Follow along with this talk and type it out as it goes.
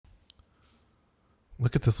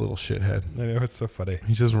Look at this little shithead. I know, it's so funny.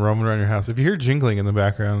 He's just roaming around your house. If you hear jingling in the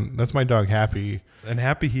background, that's my dog Happy. And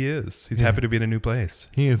happy he is. He's happy to be in a new place.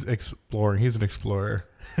 He is exploring. He's an explorer.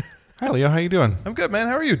 Hi, Leo. How you doing? I'm good, man.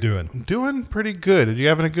 How are you doing? Doing pretty good. Are you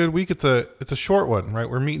having a good week? It's a short one, right?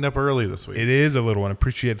 We're meeting up early this week. It is a little one.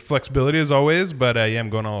 Appreciate flexibility as always, but yeah, I'm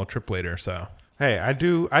going on a little trip later, so. Hey, I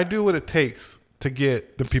do what it takes to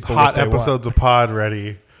get The people hot what they episodes of Pod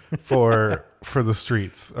ready for the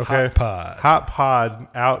streets. Okay, hot pod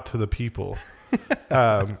out to the people.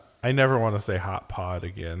 I never want to say hot pod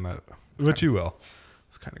again. But you will.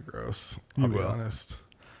 It's kind of gross. You I'll be will. honest.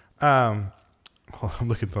 I'm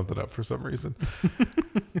looking something up for some reason.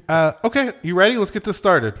 Okay, you ready? Let's get this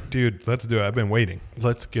started. Dude, let's do it. I've been waiting.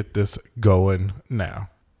 Let's get this going now.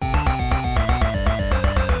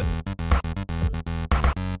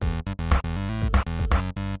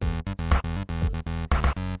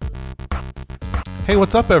 Hey,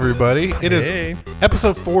 what's up, everybody? It is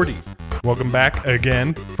episode 40. Welcome back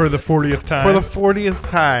again for the 40th time. For the 40th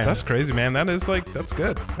time. That's crazy, man. That's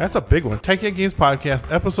good. That's a big one. Tech Yet Games Podcast,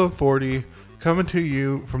 episode 40, coming to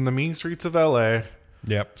you from the mean streets of LA.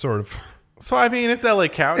 Yep, sort of. So, I mean, it's LA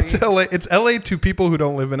County. It's LA to people who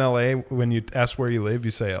don't live in LA. When you ask where you live,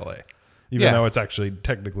 you say LA. Even though it's actually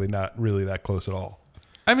technically not really that close at all.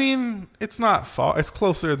 I mean, it's not far. It's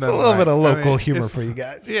closer than... It's a little bit of local humor for you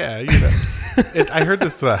guys. Yeah, you know. I heard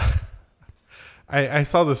this... I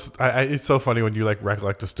saw this. It's so funny when you like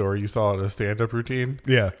recollect a story you saw in a stand-up routine.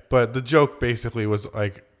 Yeah. But the joke basically was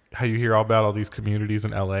like how you hear all about all these communities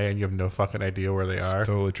in LA and you have no fucking idea where they are.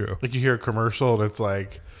 Totally true. Like you hear a commercial and it's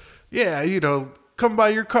like, yeah, you know, come buy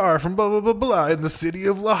your car from blah, blah, blah, blah in the city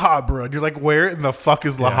of La Habra. And you're like, where in the fuck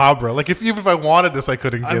is La Habra? Like even if I wanted this, I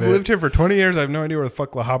couldn't get it. I've lived here for 20 years. I have no idea where the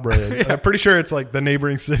fuck La Habra is. Yeah. I'm pretty sure it's like the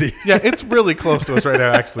neighboring city. Yeah, it's really close to us right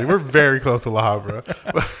now, actually. We're very close to La Habra.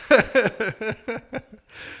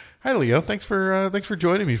 Hi, Leo. Thanks for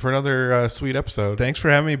joining me for another sweet episode. Thanks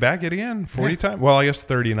for having me back yet again. 40 times. Well, I guess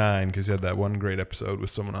 39 because you had that one great episode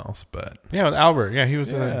with someone else. But yeah, with Albert. Yeah, he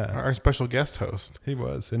was our special guest host. He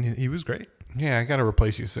was, and he was great. Yeah, I got to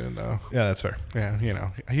replace you soon, though. Yeah, that's fair. Yeah, you know,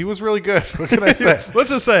 he was really good. What can I say? Let's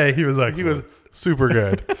just say he was excellent. He was super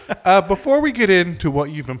good. Before we get into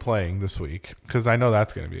what you've been playing this week, because I know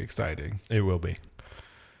that's going to be exciting. It will be.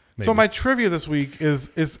 Maybe. So my trivia this week is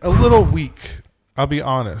a little weak. I'll be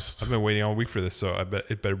honest. I've been waiting all week for this, so I bet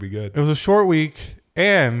it better be good. It was a short week,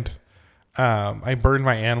 and I burned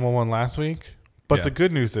my animal one last week. But the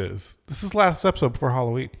good news is, this is the last episode before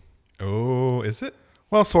Halloween. Oh, is it?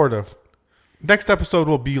 Well, sort of. Next episode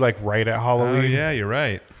will be like right at Halloween. Oh, yeah, you're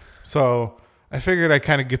right. So I figured I'd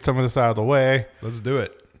kind of get some of this out of the way. Let's do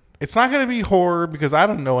it. It's not going to be horror because I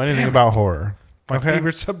don't know anything about horror. My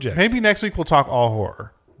favorite subject. Maybe next week we'll talk all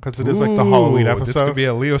horror. Because it is like the Halloween episode. This could be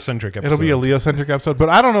a Leo-centric episode. It'll be a Leo-centric episode. But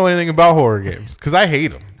I don't know anything about horror games. Because I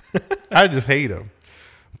hate them. I just hate them.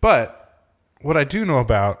 But what I do know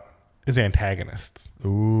about is antagonists.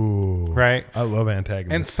 Ooh. Right? I love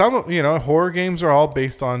antagonists. And some, horror games are all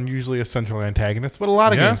based on usually a central antagonist. But a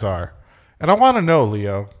lot of games are. And I want to know,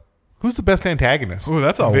 Leo, who's the best antagonist? Ooh,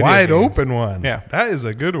 that's a wide open one. Yeah. That is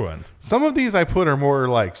a good one. Some of these I put are more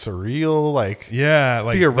like surreal, like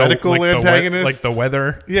like theoretical antagonists. Like the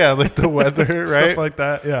weather. Yeah, like the weather, right? Stuff like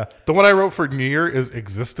that, yeah. The one I wrote for Nier is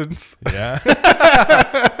existence. Yeah.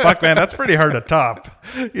 Fuck, man, that's pretty hard to top.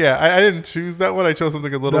 Yeah, I didn't choose that one. I chose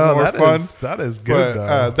something a little more fun. That is good,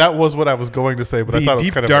 though. That was what I was going to say, but I thought it was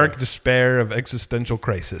kind of dark despair of existential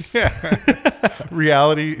crisis. Yeah.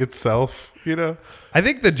 Reality itself, I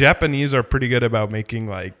think the Japanese are pretty good about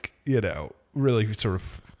making really sort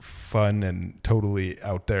of fun and totally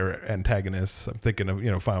out there antagonists. I'm thinking of,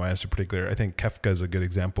 Final Fantasy in particular. I think Kefka is a good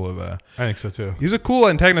example of I think so too. He's a cool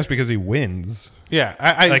antagonist because he wins. Yeah.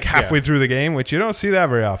 Halfway through the game, which you don't see that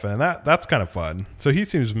very often. And that's kind of fun. So he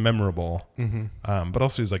seems memorable. Mm-hmm. But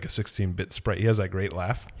also he's like a 16-bit sprite. He has that great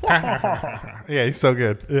laugh. Yeah, he's so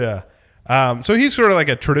good. Yeah. So he's sort of like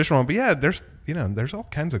a traditional, but yeah, there's all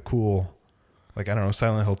kinds of cool, like, I don't know,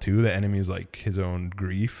 Silent Hill 2, the enemy is like his own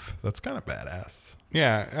grief. That's kind of badass.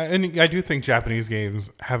 Yeah, and I do think Japanese games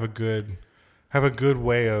have a good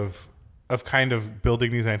way of kind of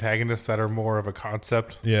building these antagonists that are more of a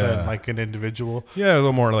concept than like an individual. Yeah, a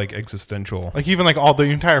little more like existential. Like even like all the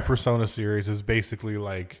entire Persona series is basically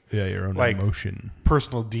like your own emotion.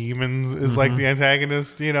 Personal demons is like the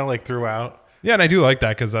antagonist, like throughout. Yeah, and I do like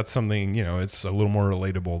that because that's something, it's a little more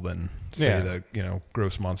relatable than say the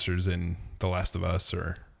gross monsters in The Last of Us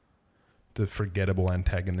or the forgettable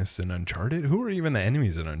antagonists in Uncharted. Who are even the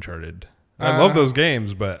enemies in Uncharted? I love those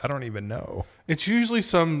games, but I don't even know. It's usually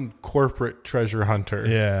some corporate treasure hunter.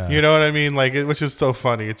 Yeah. You know what I mean? Like, which is so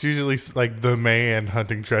funny. It's usually like the man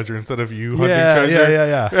hunting treasure instead of you hunting treasure.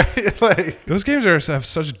 Yeah. Like, those games have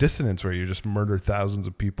such dissonance where you just murder thousands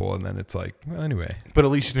of people and then it's like, well, anyway. But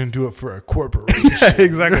at least you didn't do it for a corporation.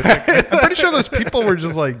 Exactly. Like, I'm pretty sure those people were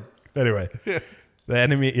just like, anyway. Yeah. The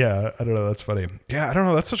enemy, I don't know. That's funny. Yeah, I don't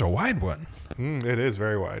know. That's such a wide one. It is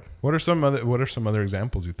very wide. What are some other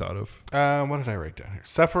examples you thought of? What did I write down here?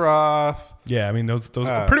 Sephiroth. Yeah, I mean those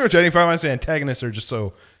pretty much any Final Fantasy antagonists are just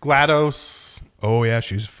so. GLaDOS. Oh yeah,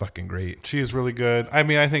 she's fucking great. She is really good. I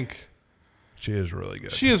mean, I think she is really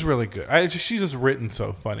good. She is really good. She's just written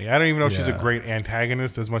so funny. I don't even know if she's a great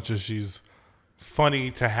antagonist as much as she's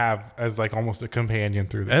funny to have as like almost a companion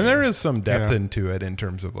through the game. There is some depth into it in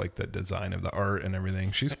terms of like the design of the art and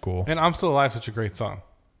everything. She's cool. And I'm Still Alive, such a great song.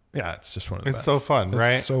 Yeah, it's just one of the best. So fun,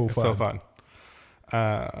 right? It's so fun.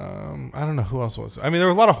 I don't know who else was. I mean, there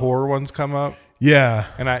were a lot of horror ones come up. Yeah,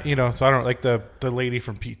 and so I don't like the lady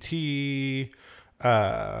from PT.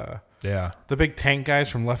 The big tank guys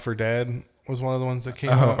from Left 4 Dead was one of the ones that came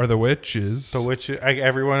up. Or the witches.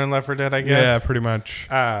 Everyone in Left 4 Dead, I guess. Yeah, pretty much.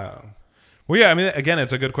 Well, yeah. I mean, again,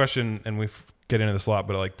 it's a good question, and we get into this a lot.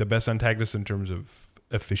 But like the best antagonist in terms of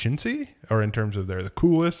efficiency, or in terms of they're the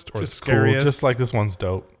coolest or just the scariest. Cool. Just like this one's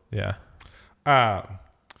dope. Yeah.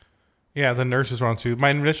 The nurse is wrong too. My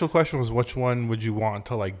initial question was which one would you want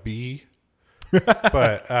to like be?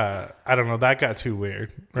 But I don't know. That got too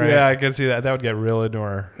weird. Right? Yeah, I can see that. That would get real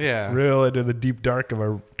into the deep dark of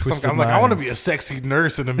our twisted minds. I'm like, I want to be a sexy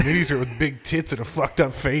nurse in a miniskirt with big tits and a fucked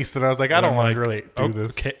up face. And I was like, I don't want to really do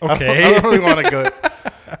this. Okay. I don't really want to go.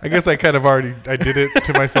 I guess I kind of I did it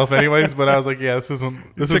to myself anyways. But I was like, yeah, this isn't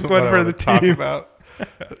one what for the team about.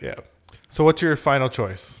 Yeah. So what's your final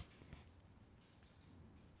choice?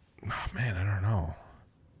 Oh, man, I don't know.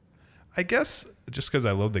 I guess just because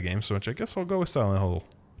I love the game so much, I guess I'll go with Silent Hill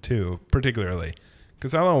 2, particularly.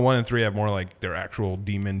 Because Silent Hill 1 and 3 have more like their actual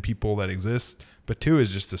demon people that exist. But 2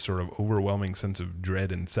 is just a sort of overwhelming sense of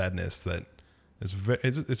dread and sadness that is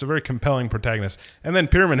it's a very compelling protagonist. And then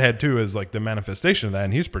Pyramid Head 2 is like the manifestation of that,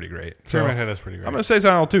 and he's pretty great. Pyramid Head is pretty great. I'm going to say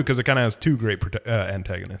Silent Hill 2 because it kind of has two great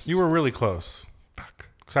antagonists. You were really close. Fuck.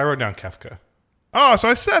 Because I wrote down Kefka. Oh, so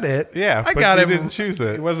I said it. Yeah, I got it. You didn't choose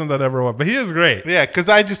it. It wasn't that ever one, but he is great. Yeah, because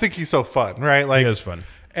I just think he's so fun, right? Like, he is fun,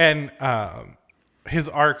 and his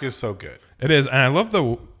arc is so good. It is, and I love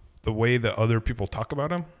the way that other people talk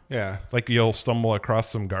about him. Yeah, like you'll stumble across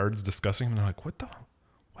some guards discussing him, and they're like, "What the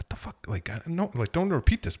fuck? Like, don't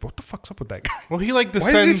repeat this. But what the fuck's up with that guy?" Well, he like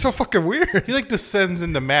descends. Why is he so fucking weird? He like descends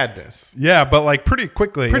into madness. Yeah, but like pretty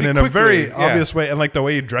quickly, and in a very obvious way, and like the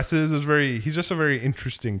way he dresses is he's just a very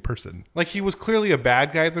interesting person. Like he was clearly a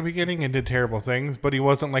bad guy at the beginning and did terrible things, but he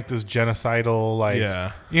wasn't like this genocidal,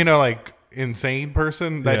 like insane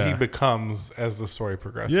person that he becomes as the story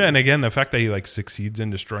progresses. Yeah, and again, the fact that he like succeeds in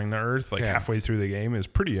destroying the Earth halfway through the game is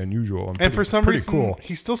pretty unusual and for some reason, cool.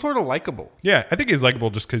 He's still sort of likable. Yeah, I think he's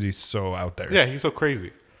likable just because he's so out there. Yeah, he's so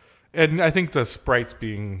crazy, and I think the sprites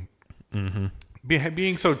being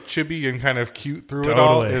being so chibi and kind of cute through it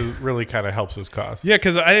all is really kind of helps his cause. Yeah,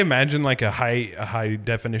 because I imagine like a high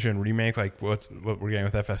definition remake like what we're getting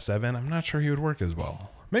with FF7. I'm not sure he would work as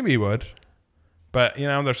well. Maybe he would. But,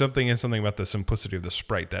 there's something about the simplicity of the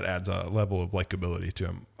sprite that adds a level of likability to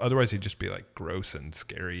him. Otherwise, he'd just be, like, gross and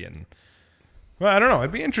scary. And, well, I don't know.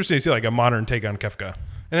 It'd be interesting to see, like, a modern take on Kefka.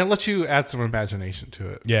 And it lets you add some imagination to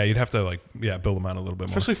it. Yeah, you'd have to, build him out a little bit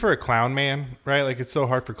more. Especially for a clown man, right? Like, it's so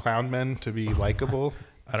hard for clown men to be likable.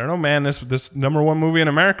 I don't know, man. This number one movie in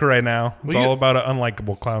America right now. It's all about an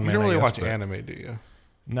unlikable clown man. You don't really watch anime, do you?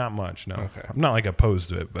 Not much, no. Okay. I'm not, opposed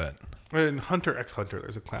to it, but... In Hunter x Hunter,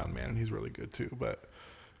 there's a clown man, and he's really good too. But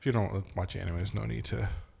if you don't watch anime, there's no need to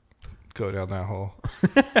go down that hole.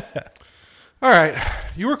 All right,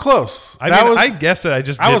 you were close. I guessed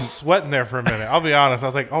it. I was sweating there for a minute. I'll be honest. I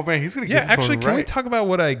was like, oh man, he's gonna get this actually, one can right. we talk about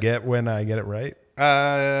what I get when I get it right?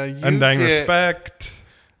 Undying Respect.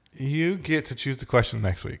 You get to choose the question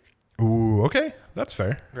next week. Ooh, okay, that's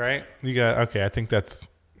fair. Right? You got okay. I think that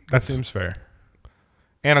seems fair.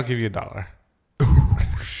 And I'll give you $1.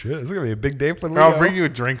 Shit, it's gonna be a big day for Leo. I'll bring you a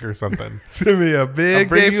drink or something. It's gonna be a big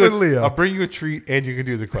day for Leo. I'll bring you a treat, and you can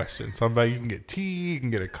do the question. So you can get tea, you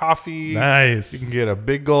can get a coffee. Nice. You can get a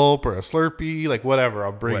big gulp or a Slurpee, like whatever.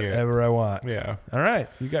 I'll bring whatever I want. Yeah. All right,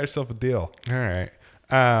 you got yourself a deal. All right.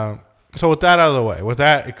 So with that out of the way, with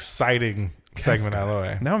that exciting segment out of the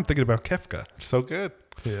way, now I'm thinking about Kefka. So good.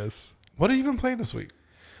 Yes. What have you been playing this week?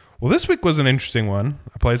 Well, this week was an interesting one.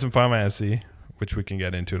 I played some Final Fantasy, which we can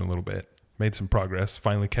get into in a little bit. Made some progress,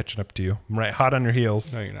 finally catching up to you. I'm right hot on your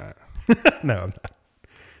heels. No, you're not. No, I'm not.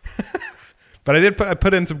 But I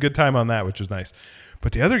put in some good time on that, which was nice.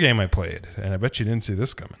 But the other game I played, and I bet you didn't see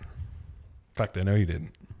this coming. In fact, I know you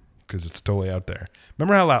didn't, because it's totally out there.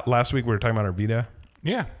 Remember how last week we were talking about our Vita?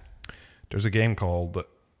 Yeah. There's a game called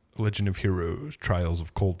Legend of Heroes: Trials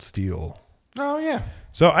of Cold Steel. Oh, yeah.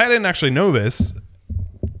 So I didn't actually know this.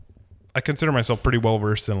 I consider myself pretty well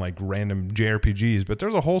versed in like random JRPGs, but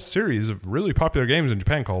there's a whole series of really popular games in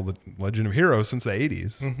Japan called the Legend of Heroes since the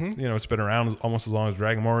 80s. Mm-hmm. You know, it's been around almost as long as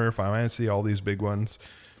Dragon Warrior, Final Fantasy, all these big ones.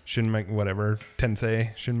 Shin Megami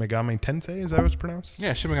Tensei, is that what it's pronounced?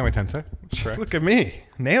 Yeah, Shin Megami Tensei. Correct. Look at me,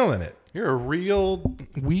 nailing it. You're a real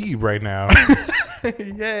weeb right now.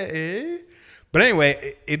 Yeah. But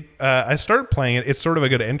anyway, I started playing it. It's sort of a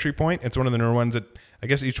good entry point. It's one of the newer ones that I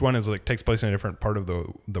guess each one is like takes place in a different part of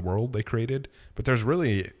the world they created. But there's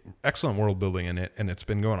really excellent world building in it, and it's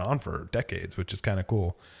been going on for decades, which is kind of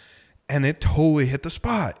cool. And it totally hit the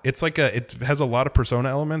spot. It's like it has a lot of Persona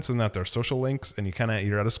elements in that there's social links, and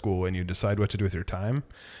you're out of school and you decide what to do with your time.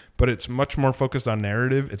 But it's much more focused on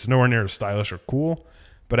narrative. It's nowhere near as stylish or cool,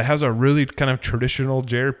 but it has a really kind of traditional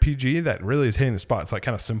JRPG that really is hitting the spot. It's like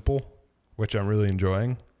kind of simple, which I'm really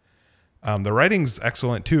enjoying. The writing's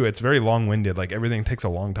excellent too. It's very long-winded. Like everything takes a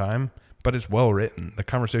long time, but it's well written. The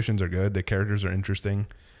conversations are good. The characters are interesting.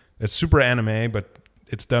 It's super anime, but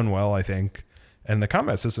it's done well, I think. And the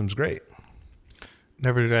combat system's great.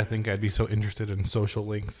 Never did I think I'd be so interested in social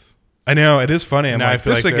links. I know, it is funny. I'm now like,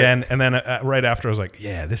 this like again. And then right after, I was like,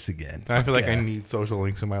 yeah, this again. I feel like I need social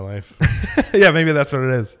links in my life. Yeah, maybe that's what it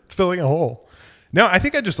is. It's filling a hole. No, I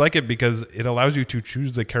think I just like it because it allows you to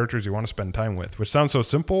choose the characters you want to spend time with, which sounds so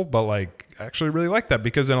simple, but like, I actually really like that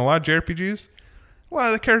because in a lot of JRPGs, a lot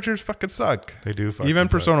of the characters fucking suck. They do fucking Even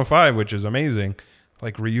suck. Persona 5, which is amazing.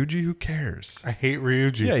 Like Ryuji, who cares? I hate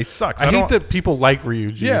Ryuji. Yeah, he sucks. I hate that people like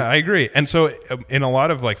Ryuji. Yeah, I agree. And so in a lot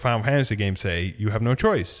of like Final Fantasy games, say you have no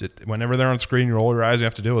choice. Whenever they're on screen, you roll your eyes, you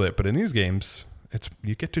have to deal with it. But in these games,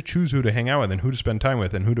 you get to choose who to hang out with and who to spend time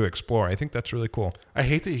with and who to explore. I think that's really cool. I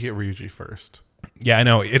hate that you get Ryuji first. Yeah, I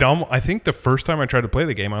know. I think the first time I tried to play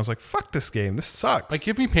the game, I was like, fuck this game. This sucks. Like,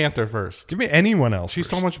 give me Panther first. Give me anyone else. She's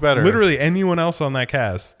first. so much better. Literally anyone else on that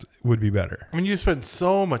cast would be better. I mean, you spend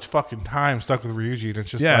so much fucking time stuck with Ryuji, and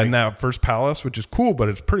it's just yeah, like... and that first palace, which is cool, but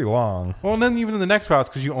it's pretty long. Well, and then even in the next palace,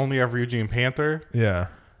 because you only have Ryuji and Panther. Yeah.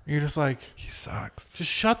 You're just like... He sucks. Just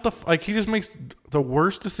shut the... Like, he just makes the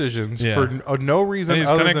worst decisions for no reason and he's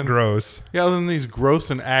other kind than... of gross. Yeah, other than he's gross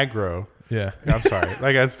and aggro. Yeah. I'm sorry.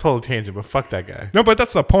 Like, it's a total tangent, but fuck that guy. No, but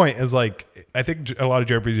that's the point is like, I think a lot of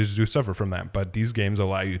JRPGs do suffer from that, but these games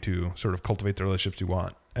allow you to sort of cultivate the relationships you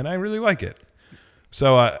want. And I really like it.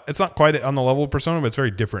 So it's not quite on the level of Persona, but it's very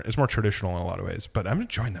different. It's more traditional in a lot of ways, but I'm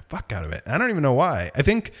enjoying the fuck out of it. I don't even know why. I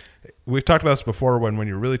think we've talked about this before when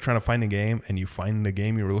you're really trying to find a game and you find the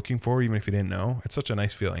game you were looking for, even if you didn't know. It's such a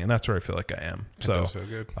nice feeling. And that's where I feel like I am. So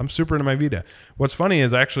good. I'm super into my Vita. What's funny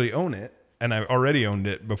is I actually own it. And I already owned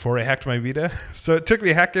it before I hacked my Vita. So it took me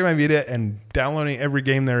hacking my Vita and downloading every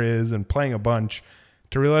game there is and playing a bunch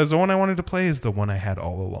to realize the one I wanted to play is the one I had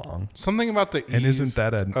all along. Something about the ease and isn't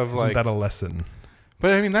that a lesson?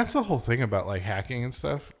 But I mean, that's the whole thing about like hacking and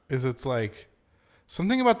stuff is it's like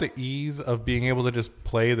something about the ease of being able to just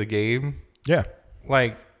play the game. Yeah.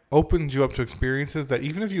 Like opens you up to experiences that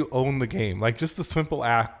even if you own the game, like just the simple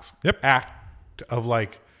act of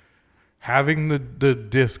like having the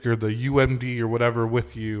disc or the UMD or whatever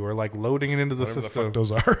with you, or like loading it into the whatever system. The fuck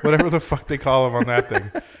those are. Whatever the fuck they call them on that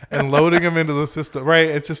thing. And loading them into the system. Right.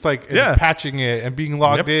 It's just like patching it and being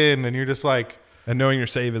logged in, and you're just like, and knowing your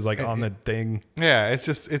save is like on the thing. Yeah, it's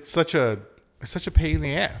such a pain in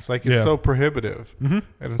the ass. Like it's so prohibitive. Mm-hmm.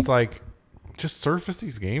 And it's like, just surface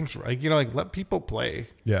these games, right? You know, like let people play.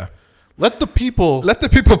 Yeah. Let the people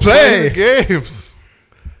play the games.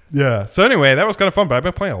 Yeah. So anyway, that was kind of fun, but I've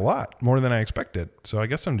been playing a lot more than I expected. So I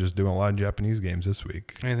guess I'm just doing a lot of Japanese games this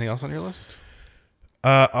week. Anything else on your list?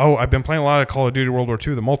 I've been playing a lot of Call of Duty World War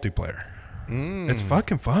II, the multiplayer. It's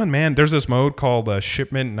fucking fun, man. There's this mode called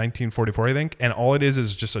Shipment 1944, I think, and all it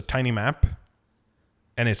is just a tiny map,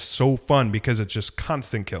 and it's so fun because it's just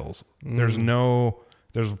constant kills. There's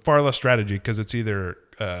far less strategy because it's either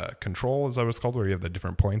control, is that what it's called, where you have the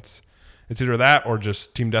different points. It's either that or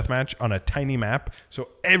just team deathmatch on a tiny map. So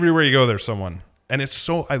everywhere you go, there's someone. And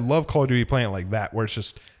I love Call of Duty playing it like that, where it's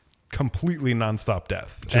just completely nonstop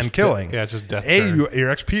death and killing. Just death. Your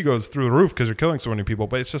XP goes through the roof because you're killing so many people.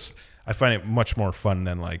 But it's just, I find it much more fun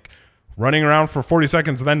than like running around for 40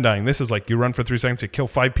 seconds and then dying. This is like you run for 3 seconds, you kill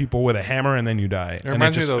 5 people with a hammer, and then you die. And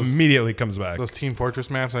it just immediately comes back. Those Team Fortress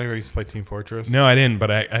maps. I never used to play Team Fortress. No, I didn't, but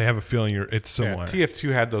I have a feeling it's similar. Yeah,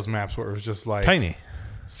 TF2 had those maps where it was just like tiny.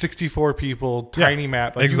 64 people, tiny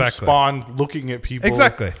map. Like exactly. you spawned looking at people.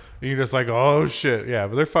 Exactly. And you're just like, oh shit, yeah,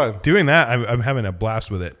 but they're fun. Doing that, I'm having a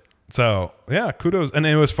blast with it. So yeah, kudos. And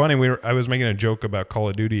it was funny. I was making a joke about Call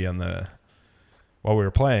of Duty while we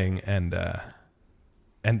were playing, and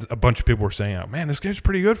a bunch of people were saying, "Oh man, this game's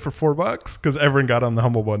pretty good for $4," because everyone got on the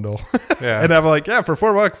Humble Bundle. Yeah, and I'm like, yeah, for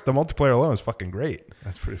 $4, the multiplayer alone is fucking great.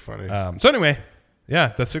 That's pretty funny. So anyway, yeah,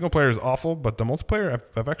 that single player is awful, but the multiplayer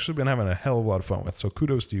I've actually been having a hell of a lot of fun with. So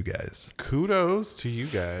kudos to you guys. Kudos to you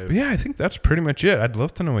guys. But yeah, I think that's pretty much it. I'd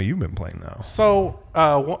love to know what you've been playing though. So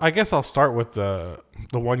I guess I'll start with the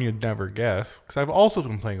one you'd never guess, because I've also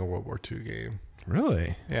been playing a World War II game.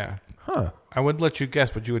 Really? Yeah. Huh. I would let you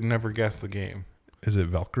guess, but you would never guess the game. Is it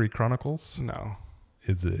Valkyrie Chronicles? No.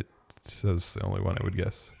 Is it? So that's the only one I would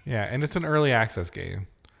guess. Yeah, and it's an early access game.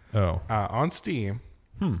 Oh. On Steam.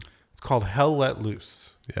 It's called Hell Let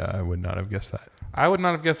Loose. Yeah, I would not have guessed that. I would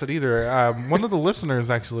not have guessed it either. One of the listeners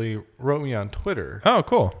actually wrote me on Twitter. Oh,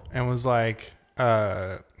 cool. And was like,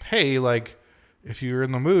 hey, like, if you're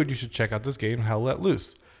in the mood, you should check out this game, Hell Let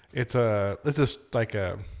Loose. It's like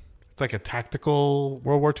a tactical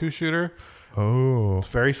World War II shooter. Oh. It's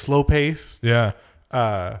very slow paced. Yeah.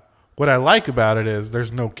 What I like about it is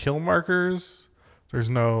there's no kill markers, there's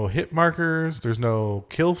no hit markers, there's no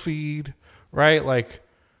kill feed, right? Like,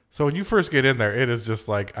 so when you first get in there, it is just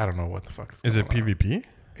like, I don't know what the fuck is it going on. PvP?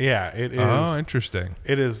 Yeah, it is. Oh, interesting.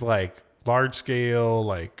 It is like large scale,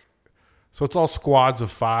 like, so it's all squads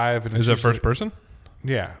of 5. And Is it first person?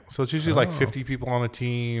 Yeah. So it's usually like 50 people on a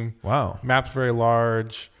team. Wow. Map's very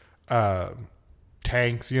large.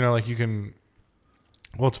 Tanks, like you can.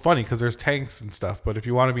 Well, it's funny because there's tanks and stuff, but if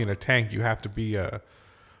you want to be in a tank, you have to be a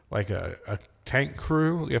tank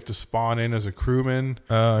crew. You have to spawn in as a crewman.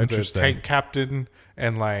 Oh, interesting. Tank captain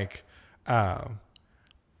and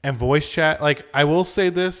and voice chat. Like, I will say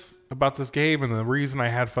this about this game, and the reason I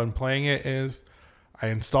had fun playing it is I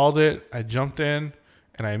installed it, I jumped in,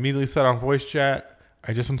 and I immediately set on voice chat.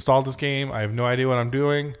 I just installed this game. I have no idea what I'm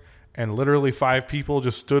doing, and literally 5 people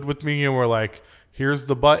just stood with me and were like, "Here's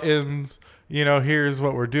the buttons. Here's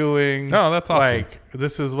what we're doing. Oh, that's awesome. Like,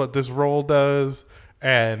 this is what this role does."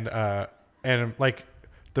 And like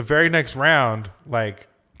the very next round, like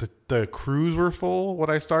the crews were full when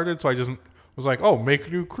I started. So I just was like, oh,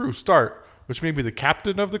 make new crew, start, which made me the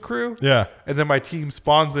captain of the crew. Yeah. And then my team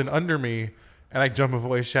spawns in under me and I jump a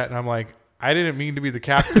voice chat and I'm like, I didn't mean to be the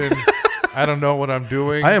captain. I don't know what I'm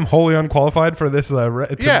doing. I am wholly unqualified for this to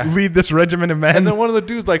lead this regiment of men. And then one of the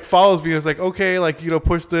dudes like follows me and is like, okay, like,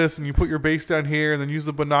 push this and you put your base down here and then use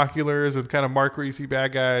the binoculars and kind of mark where you see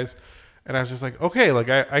bad guys. And I was just like, okay, like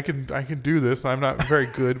I can do this. I'm not very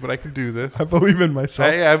good, but I can do this. I believe in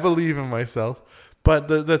myself. I believe in myself. But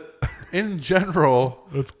the in general,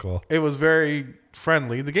 that's cool. It was very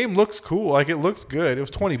friendly. The game looks cool. Like, it looks good. It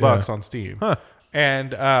was $20 on Steam. Huh.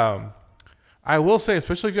 And I will say,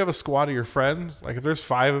 especially if you have a squad of your friends, like if there's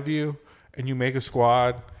 5 of you and you make a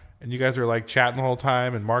squad and you guys are like chatting the whole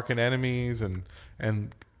time and marking enemies and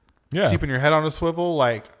keeping your head on a swivel,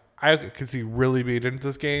 like I could see really being into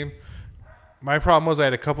this game. My problem was I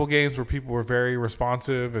had a couple games where people were very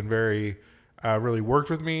responsive and very really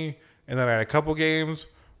worked with me. And then I had a couple games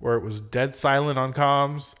where it was dead silent on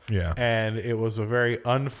comms. Yeah. And it was a very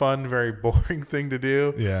unfun, very boring thing to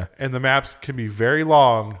do. Yeah. And the maps can be very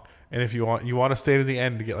long. And if you want to stay to the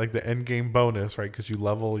end to get like the end game bonus, right? Because you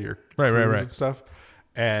level your crews and stuff.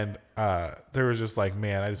 And there was just like,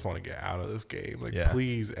 man, I just want to get out of this game. Like,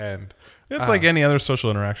 please end. It's like any other social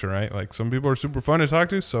interaction, right? Like, some people are super fun to talk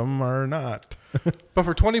to, some are not. But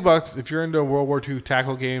for $20, if you're into World War II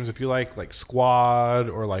tackle games, if you like Squad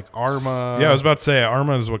or like Arma. Yeah, I was about to say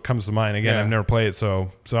Arma is what comes to mind. Again, I've never played it, so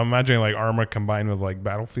I'm imagining like Arma combined with like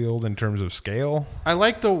Battlefield in terms of scale. I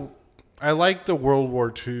like the World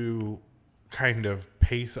War II kind of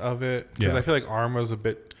pace of it because I feel like Arma's a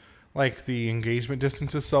bit like the engagement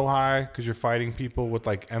distance is so high because you're fighting people with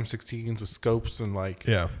like M16s with scopes and like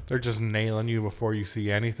they're just nailing you before you see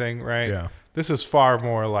anything, right? Yeah. This is far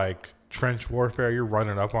more like trench warfare. You're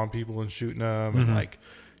running up on people and shooting them and like,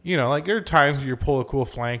 like there are times where you pull a cool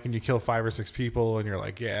flank and you kill 5 or 6 people and you're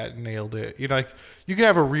like, yeah, nailed it. Like you can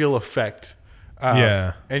have a real effect.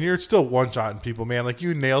 And you're still one-shotting people, man. Like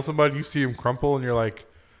you nail somebody, you see him crumple and you're like,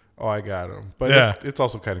 oh, I got him. But it's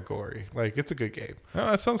also kind of gory. Like, it's a good game.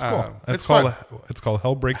 Oh, that sounds cool. It's fun. It's called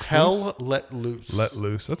Hell Breaks Hell Loose. Let Loose. Let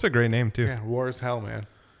Loose. That's a great name too. Yeah, war is hell, man.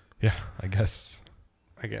 Yeah, I guess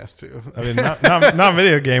too. I mean, not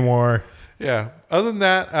video game war. Yeah. Other than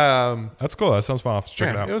that, that's cool. That sounds fun. I'll have to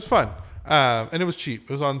check it out. It was fun. And it was cheap.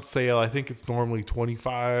 It was on sale. I think it's normally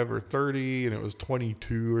 $25 or $30, and it was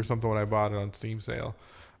 $22 or something when I bought it on Steam sale.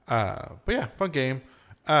 But yeah, fun game.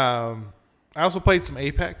 I also played some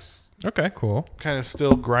Apex. Okay, cool. Kind of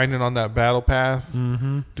still grinding on that battle pass.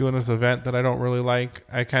 Mm-hmm. Doing this event that I don't really like.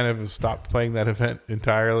 I kind of stopped playing that event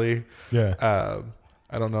entirely. Yeah.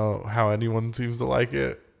 I don't know how anyone seems to like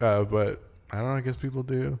it, but I don't know. I guess people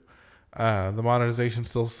do. The monetization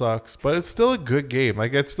still sucks, but it's still a good game.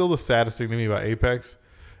 Like, it's still the saddest thing to me about Apex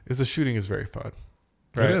is the shooting is very fun.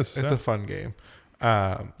 Right? It is. It's a fun game.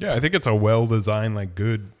 Yeah, I think it's a well-designed, like,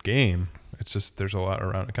 good game. It's just there's a lot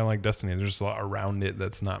around it. Kind of like Destiny. There's just a lot around it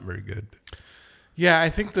that's not very good. Yeah, I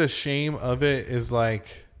think the shame of it is,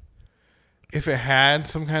 like, if it had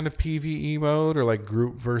some kind of PvE mode or, like,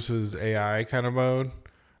 group versus AI kind of mode,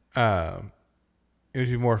 it would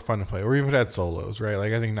be more fun to play. Or even if it had solos, right?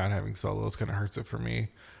 Like, I think not having solos kind of hurts it for me.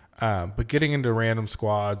 But getting into random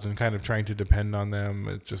squads and kind of trying to depend on them,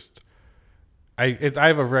 it just... I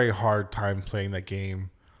have a very hard time playing that game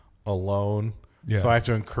alone. Yeah. So I have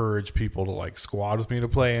to encourage people to, like, squad with me to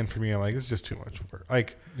play. And for me, I'm like, it's just too much work.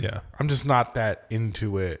 Like, yeah, I'm just not that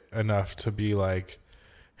into it enough to be like,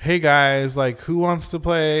 hey guys, like, who wants to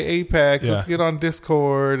play Apex? Yeah. Let's get on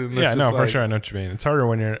Discord. And yeah, no, for sure. I know what you mean. It's harder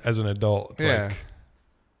when you're as an adult. It's like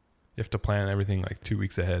you have to plan everything like 2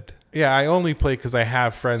 weeks ahead. Yeah, I only play because I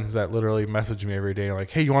have friends that literally message me every day like,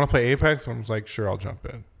 hey, you want to play Apex? And I'm like, sure, I'll jump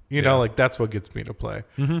in. You know, like, that's what gets me to play.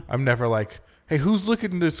 Mm-hmm. I'm never like, hey, who's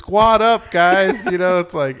looking to squad up, guys? You know,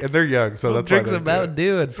 it's like, and they're young, so that's what about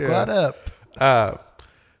doing. Squad up.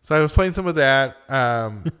 So I was playing some of that.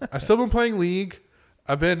 I've still been playing League.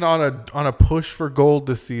 I've been on a push for gold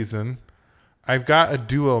this season. I've got a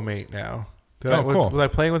duo mate now. Cool. Was I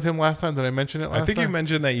playing with him last time? Did I mention it last time? I think you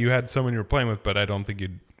mentioned that you had someone you were playing with, but I don't think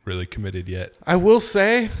you'd really committed yet. I will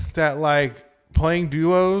say that, like, playing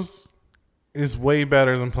duos is way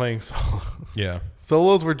better than playing solos. Yeah.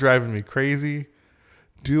 Solos were driving me crazy.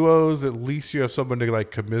 Duos, at least you have someone to,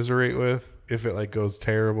 like, commiserate with if it, like, goes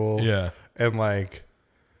terrible. Yeah. And, like,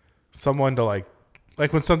 someone to, like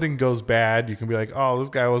when something goes bad, you can be like, oh, this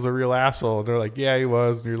guy was a real asshole. And they're like, yeah, he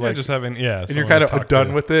was. And you're like, just having, and you're kind of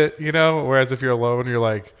done with it, you know? Whereas if you're alone, you're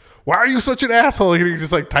like, why are you such an asshole? And you're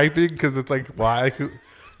just, like, typing because it's like, why?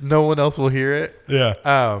 No one else will hear it.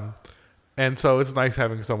 Yeah. And so it's nice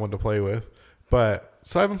having someone to play with. But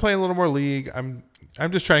so I've been playing a little more League. I'm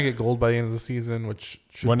just trying to get gold by the end of the season, which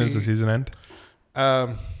should When be, does the season end?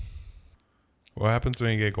 What happens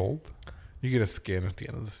when you get gold? You get a skin at the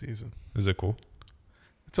end of the season. Is it cool?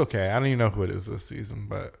 It's okay. I don't even know who it is this season,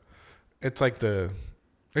 but it's like it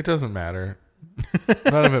doesn't matter.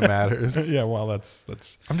 None of it matters. Yeah, well, that's.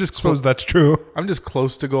 I'm just suppose that's true. I'm just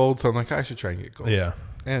close to gold, so I'm like, I should try and get gold. Yeah,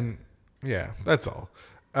 and yeah, that's all.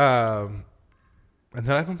 And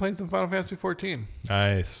then I've been playing some Final Fantasy 14.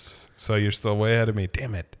 Nice. So you're still way ahead of me.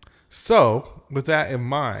 Damn it. So with that in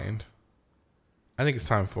mind, I think it's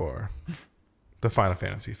time for the Final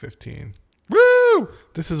Fantasy 15. Woo!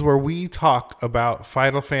 This is where we talk about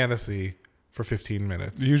Final Fantasy for 15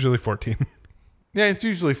 minutes. Usually 14. Yeah, it's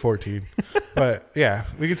usually 14. But yeah,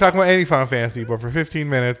 we can talk about any Final Fantasy, but for 15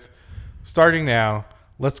 minutes, starting now,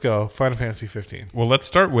 let's go. Final Fantasy 15. Well, let's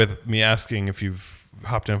start with me asking if you've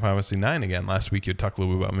hopped in Final Fantasy 9 again. Last week you talked a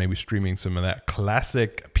little bit about maybe streaming some of that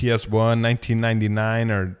classic PS1,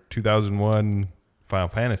 1999 or 2001 Final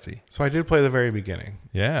Fantasy. So I did play the very beginning.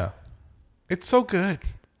 Yeah. It's so good.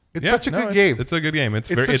 It's such a good game. It's a good game.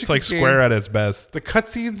 It's like Square at its best. The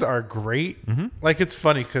cutscenes are great. Mm-hmm. Like, it's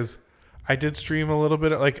funny because I did stream a little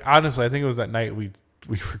bit. Like, honestly, I think it was that night we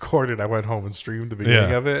recorded. I went home and streamed the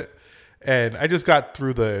beginning of it, and I just got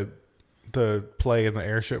through the play in the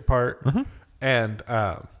airship part, and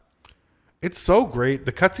it's so great.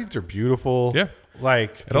 The cutscenes are beautiful. Yeah,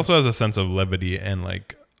 like it also has a sense of levity and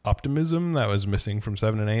like optimism that was missing from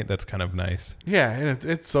 7 and 8. That's kind of nice. Yeah, and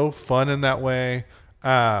it's so fun in that way.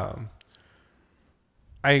 I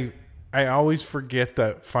always forget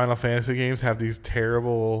that Final Fantasy games have these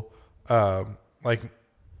terrible, like,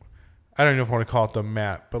 I don't know if I want to call it the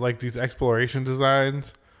map, but like these exploration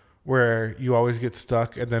designs where you always get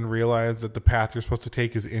stuck and then realize that the path you're supposed to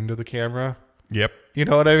take is into the camera. Yep. You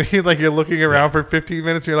know what I mean? Like, you're looking around for 15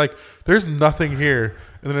 minutes, and you're like, there's nothing here.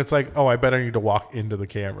 And then it's like, oh, I bet I need to walk into the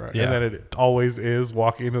camera. Yeah. And then it always is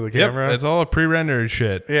walk into the camera. Yep. It's all pre-rendered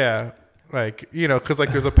shit. Yeah. Like, you know, because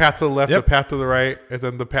like there's a path to the left, a path to the right, and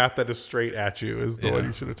then the path that is straight at you is the one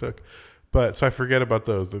you should have took. But so I forget about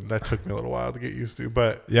those, and that took me a little while to get used to.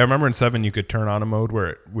 But yeah, I remember in 7 you could turn on a mode where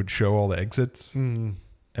it would show all the exits, and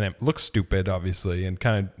it looks stupid, obviously, and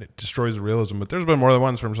kind of destroys the realism. But there's been more than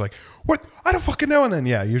once where I'm just like, what? I don't fucking know. And then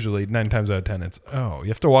usually 9 times out of 10, it's you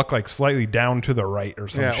have to walk like slightly down to the right or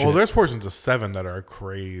something. Yeah, well, there's portions of 7 that are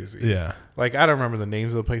crazy. Yeah, like I don't remember the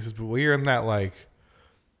names of the places, but we're in that like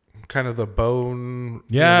kind of the bone.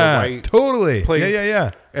 Yeah, the right totally. Place.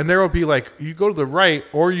 Yeah. And there will be like you go to the right,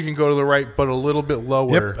 or you can go to the right, but a little bit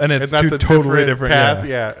lower. Yep, and it's that's two a totally different path.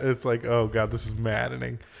 Yeah. It's like, oh god, this is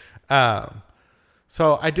maddening.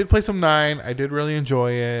 So I did play some 9. I did really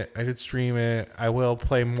enjoy it. I did stream it. I will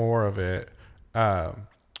play more of it.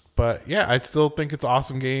 But yeah, I still think it's an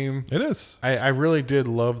awesome game. It is. I really did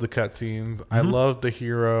love the cutscenes. Mm-hmm. I loved the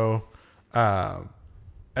hero. I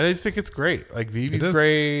just think it's great. Like Vivi's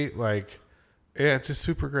great. Like, yeah, it's just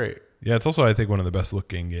super great. Yeah, it's also I think one of the best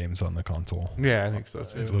looking games on the console. Yeah, I think so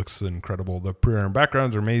too. It looks incredible. The pre-rendered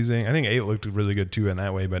backgrounds are amazing. I think 8 looked really good too in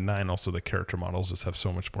that way, but 9 also the character models just have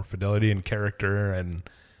so much more fidelity and character and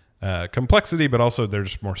complexity, but also they're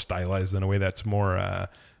just more stylized in a way that's more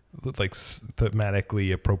like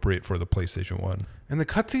thematically appropriate for the PlayStation 1. And the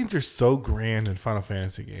cutscenes are so grand in Final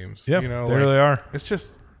Fantasy games. Yeah, you know, they really are.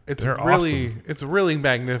 They're awesome. It's really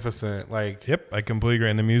magnificent. Like, yep, I completely agree.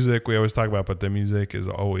 And the music we always talk about, but the music is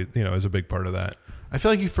always, is a big part of that. I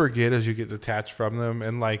feel like you forget as you get detached from them.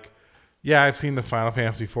 And like, yeah, I've seen the Final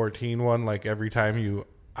Fantasy 14 one. Like every time you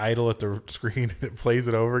idle at the screen, it plays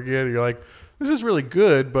it over again. You're like, this is really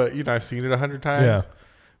good, but I've seen it 100 times. Yeah.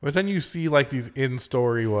 But then you see like these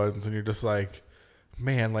in-story ones, and you're just like,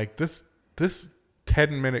 man, like this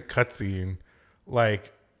 10-minute cutscene,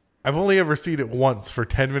 like. I've only ever seen it once for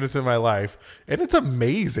 10 minutes in my life, and it's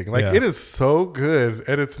amazing. Like, It is so good,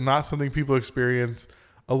 and it's not something people experience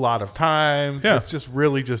a lot of times. Yeah. It's just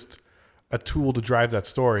really just a tool to drive that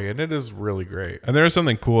story, and it is really great. And there is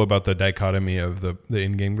something cool about the dichotomy of the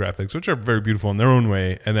in-game graphics, which are very beautiful in their own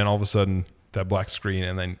way, and then all of a sudden, that black screen,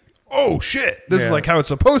 and then, oh, shit, this is like how it's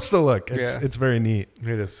supposed to look. It's very neat.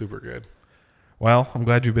 It is super good. Well, I'm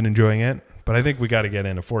glad you've been enjoying it, but I think we got to get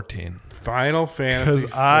into 14. Final Fantasy 14.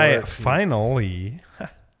 Because I finally,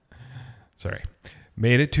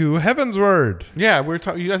 made it to Heavensward. Yeah, we're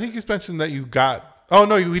talking. I think you mentioned that you got. Oh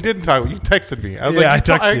no, we didn't talk. You texted me. I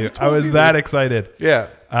texted you. I was that excited. Yeah.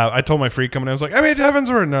 I told my free company. I was like, I made it to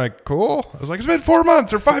Heavensward, and they're like, cool. I was like, it's been 4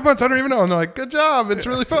 months or 5 months. I don't even know. And they're like, good job. It's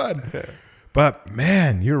really fun. Yeah. But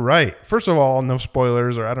man, you're right. First of all, no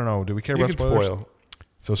spoilers, or I don't know. Do we care about spoilers? Spoil.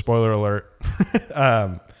 So spoiler alert.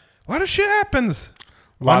 A lot of shit happens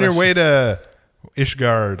on your way to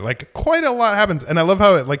Ishgard. Like quite a lot happens. And I love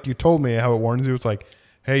how it, like you told me, how it warns you. It's like,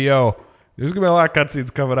 hey, yo, there's going to be a lot of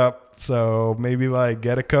cutscenes coming up. So maybe like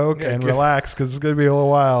get a Coke and relax because it's going to be a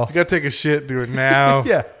little while. You got to take a shit, do it now.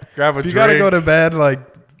 Yeah. Grab a drink. You got to go to bed.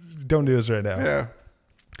 Like don't do this right now. Yeah.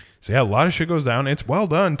 So yeah, a lot of shit goes down. It's well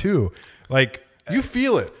done too. Like you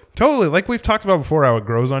feel it. Totally. Like we've talked about before how it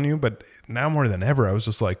grows on you, but now more than ever, I was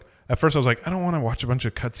just like, at first I was like, I don't want to watch a bunch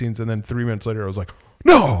of cutscenes. And then 3 minutes later, I was like,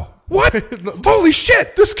 no, what? Holy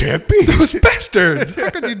shit. This can't be. Those bastards. How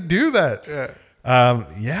could you do that?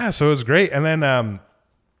 Yeah. So it was great. And then,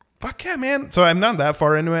 fuck yeah, man. So I'm not that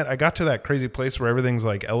far into it. I got to that crazy place where everything's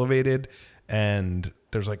like elevated and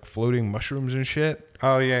there's like floating mushrooms and shit.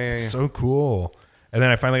 Oh, yeah. So cool. And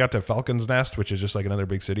then I finally got to Falcon's Nest, which is just like another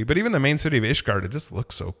big city. But even the main city of Ishgard, it just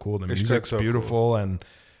looks so cool. The music's so beautiful. Cool. And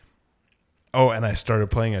I started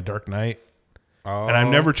playing a Dark Knight. Oh. And I've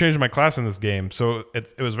never changed my class in this game. So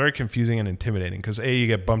it was very confusing and intimidating because you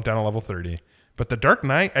get bumped down to level 30. But the Dark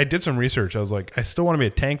Knight, I did some research. I was like, I still want to be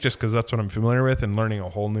a tank just because that's what I'm familiar with. And learning a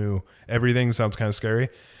whole new everything sounds kind of scary.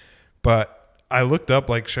 But I looked up,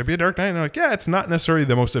 like, should I be a Dark Knight? And they're like, yeah, it's not necessarily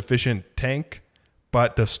the most efficient tank.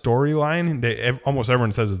 But the storyline, almost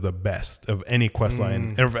everyone says is the best of any quest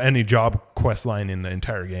line, of any job quest line in the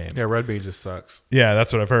entire game. Yeah, Red Bay just sucks. Yeah,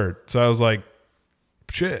 that's what I've heard. So I was like,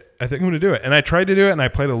 shit, I think I'm going to do it. And I tried to do it, and I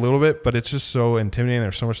played a little bit, but it's just so intimidating.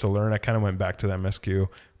 There's so much to learn. I kind of went back to that MSQ.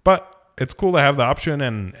 But it's cool to have the option,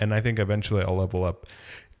 and I think eventually I'll level up.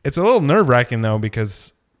 It's a little nerve-wracking, though,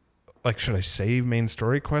 because... like, should I save main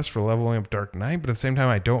story quest for leveling up Dark Knight? But at the same time,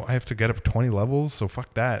 I have to get up 20 levels, so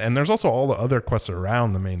fuck that. And there's also all the other quests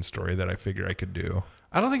around the main story that I figure I could do.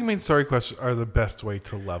 I don't think main story quests are the best way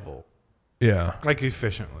to level. Yeah. Like,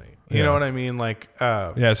 efficiently. You know what I mean? Like,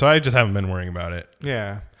 yeah, so I just haven't been worrying about it.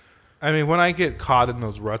 Yeah. I mean, when I get caught in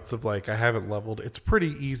those ruts of, like, I haven't leveled, it's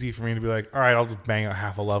pretty easy for me to be like, all right, I'll just bang out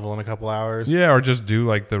half a level in a couple hours. Yeah, or just do,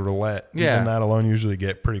 like, the roulette. Yeah. And that alone usually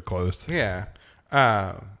get pretty close. Yeah.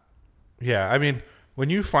 Yeah, I mean,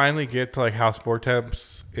 when you finally get to like House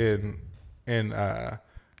Vortex in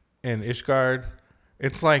Ishgard,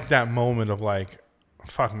 it's like that moment of like,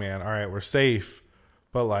 fuck, man, all right, we're safe,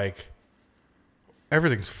 but like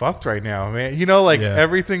everything's fucked right now, man. You know, like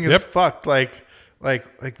everything is fucked. Like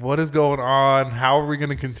what is going on? How are we going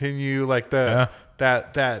to continue? Like that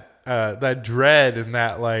dread and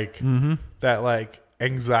that like that like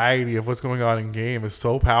anxiety of what's going on in game is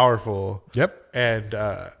so powerful. Yep. And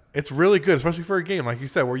it's really good, especially for a game like you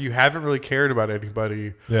said, where you haven't really cared about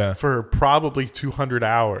anybody for probably 200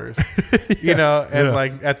 hours. You know, and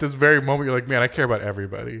like at this very moment, you're like, man, I care about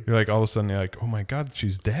everybody. You're like, all of a sudden, you're like, oh my god,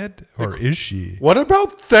 she's dead, or is she? What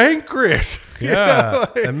about Thancred? Yeah,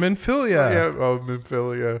 like, and Minfilia. Yeah, oh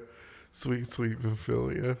Minfilia, sweet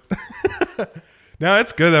Minfilia. No,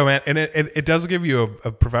 it's good though, man, and it does give you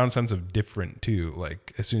a profound sense of different too.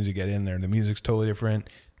 Like as soon as you get in there, the music's totally different.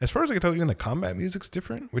 As far as I can tell, even the combat music's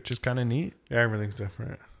different, which is kind of neat. Yeah, everything's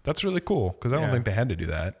different. That's really cool because I don't think they had to do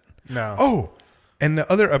that. No. Oh, and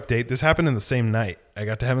the other update, this happened in the same night. I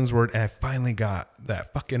got to Heaven's Word, and I finally got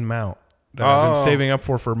that fucking mount that I've been saving up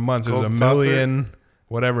for months. It was $1 million,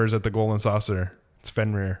 whatever is at the Golden Saucer. It's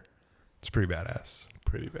Fenrir. It's pretty badass.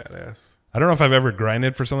 Pretty badass. I don't know if I've ever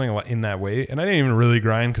grinded for something in that way, and I didn't even really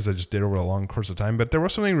grind because I just did over a long course of time, but there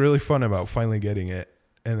was something really fun about finally getting it,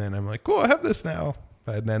 and then I'm like, cool, I have this now,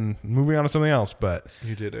 and then moving on to something else. But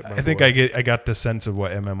you did it. I think I got the sense of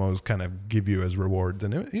what MMOs kind of give you as rewards,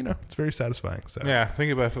 and it's very satisfying. So yeah,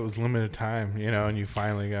 think about if it was limited time, and you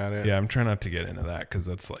finally got it. Yeah, I'm trying not to get into that because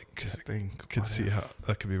that's like just think could see how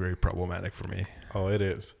that could be very problematic for me. Oh, it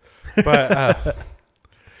is, but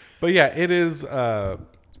but yeah, it is.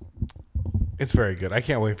 It's very good. I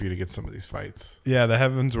can't wait for you to get some of these fights. Yeah, the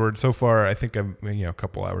Heaven's Word so far. I think I'm a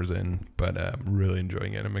couple hours in, but I'm really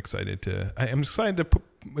enjoying it. I'm excited to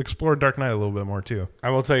explore Dark Knight a little bit more too.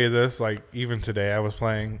 I will tell you this: like even today, I was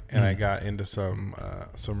playing and I got into some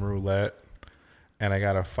roulette, and I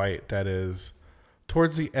got a fight that is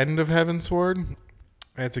towards the end of Heaven's Word. And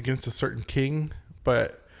it's against a certain king,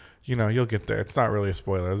 but you'll get there. It's not really a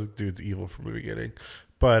spoiler. The dude's evil from the beginning,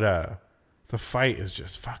 but the fight is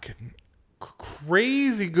just fucking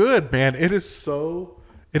crazy good, man. It is so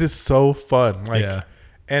fun,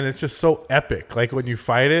 and it's just so epic. Like when you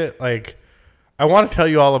fight it, like I want to tell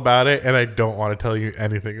you all about it and I don't want to tell you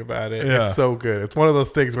anything about it. It's so good. It's one of those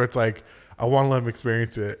things where it's like I want to let him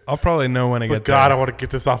experience it. I'll probably know when I get there. God, I want to get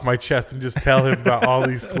this off my chest and just tell him about all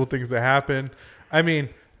these cool things that happen. I mean,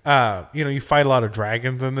 you fight a lot of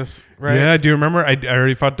dragons in this, right? Yeah, do you remember? I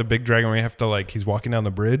already fought the big dragon where you have to he's walking down the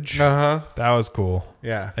bridge. Uh-huh. That was cool.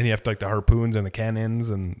 Yeah. And you have to the harpoons and the cannons,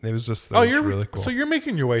 and it was just really cool. So you're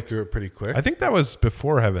making your way through it pretty quick. I think that was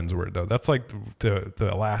before Heaven's Word though. That's like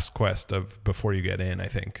the last quest of before you get in, I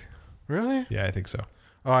think. Really? Yeah, I think so.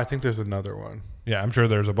 Oh, I think there's another one. Yeah, I'm sure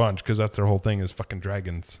there's a bunch because that's their whole thing is fucking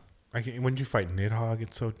dragons. When you fight Nidhogg,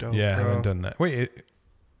 it's so dope. Yeah, bro. I haven't done that. Wait,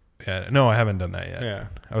 yeah, no, I haven't done that yet. Yeah.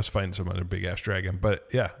 I was fighting some other big ass dragon, but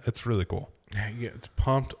yeah, it's really cool. Yeah, it's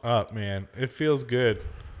pumped up, man. It feels good.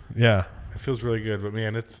 Yeah. It feels really good, but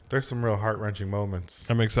man, there's some real heart-wrenching moments.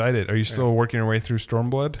 I'm excited. Are you still working your way through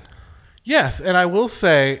Stormblood? Yes, and I will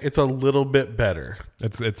say it's a little bit better.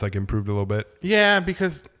 It's like improved a little bit. Yeah,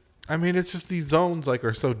 because I mean, it's just these zones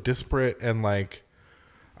are so disparate, and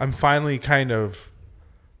I'm finally kind of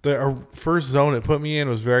the first zone it put me in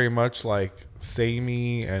was very much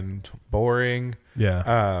samey and boring.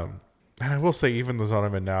 Yeah. And I will say even the zone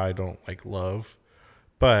I'm in now I don't love,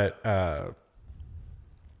 but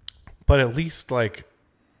at least there's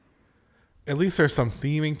some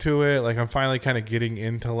theming to it. I'm finally kind of getting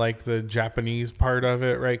into the Japanese part of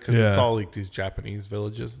it, right? Because it's all these Japanese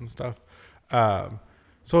villages and stuff.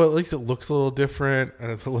 So at least it looks a little different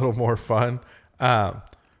and it's a little more fun.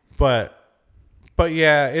 But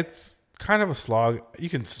yeah, it's kind of a slog. You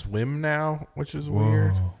can swim now, which is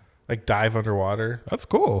weird. Dive underwater. That's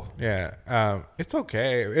cool. Yeah. It's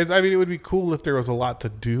okay. It would be cool if there was a lot to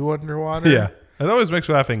do underwater. Yeah. It always makes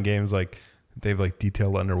me laugh in games they have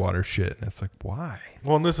detailed underwater shit, and it's why?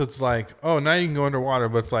 Well, in this it's now you can go underwater,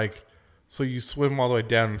 but it's so you swim all the way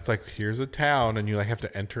down, and it's here's a town, and you have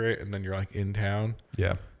to enter it, and then you're in town.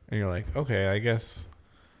 Yeah. And you're okay, I guess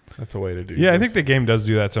that's a way to do Yeah, this. I think the game does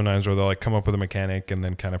do that sometimes where they'll come up with a mechanic and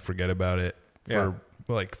then kind of forget about it for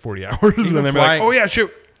 40 hours. Even and then be like, oh yeah,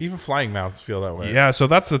 shoot. Even flying mounts feel that way. Yeah, so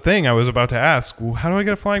that's the thing I was about to ask. Well, how do I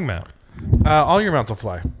get a flying mount? All your mounts will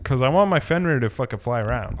fly. Because I want my Fenrir to fucking fly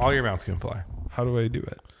around. All your mounts can fly. How do I do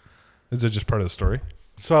it? Is it just part of the story?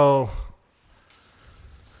 So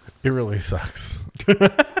it really sucks.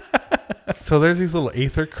 So there's these little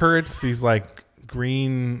aether currents, these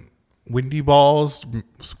green windy balls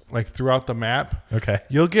throughout the map. Okay.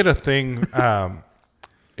 You'll get a thing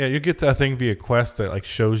you'll get that thing via quest that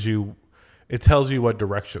shows you, it tells you what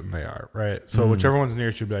direction they are, right? So whichever one's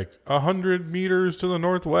near should be 100 meters to the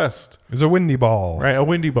northwest. It's a windy ball. Right, a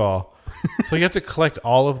windy ball. So you have to collect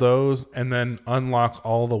all of those and then unlock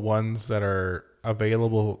all the ones that are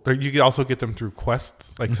available. You can also get them through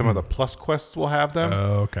quests. Some of the plus quests will have them.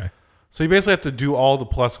 Oh, okay. So you basically have to do all the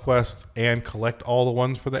plus quests and collect all the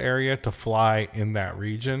ones for the area to fly in that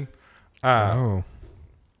region.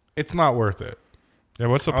 It's not worth it. Yeah,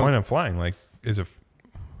 what's the point of flying? Like, is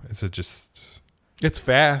it just... It's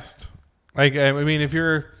fast. Like, I mean, if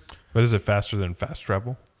you're... But is it faster than fast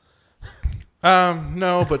travel?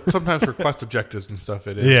 No, but sometimes for quest objectives and stuff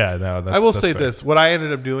it is. Yeah, no. I will say this. What I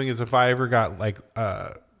ended up doing is if I ever got, like,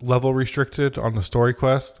 level restricted on the story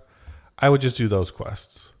quest, I would just do those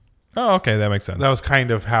quests. Oh, okay. That makes sense. That was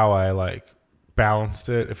kind of how I, like, balanced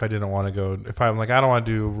it. If I didn't want to go... If I'm like, I don't want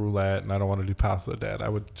to do roulette and I don't want to do Palace of the Dead, I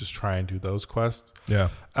would just try and do those quests. Yeah.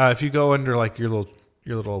 If you go under, like, your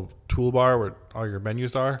little toolbar where all your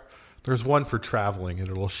menus are, there's one for traveling, and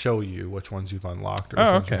it'll show you which ones you've unlocked or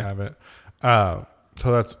which ones you haven't. So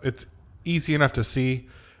it's easy enough to see.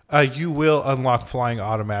 You will unlock flying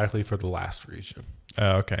automatically for the last region.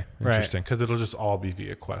 Oh, okay. Interesting. Because it'll just all be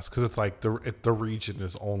via quest. Because it's like the region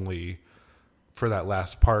is only for that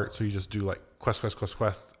last part. So you just do like quest,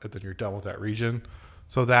 and then you're done with that region.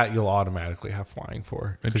 So that you'll automatically have flying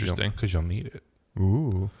for. Interesting. Because you'll need it.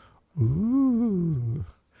 Ooh.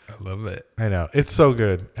 I love it. I know. It's so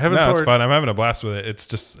good. It's fun. I'm having a blast with it. It's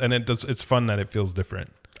just, and it's fun that it feels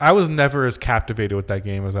different. I was never as captivated with that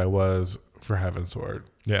game as I was for Heaven's Sword.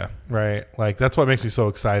 Yeah. Right? Like, that's what makes me so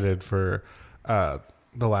excited for the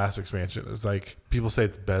last expansion. Is like, people say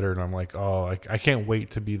it's better, and I'm like, oh, I can't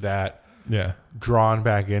wait to be that drawn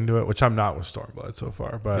back into it, which I'm not with Stormblood so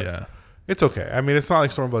far. But it's okay. I mean, it's not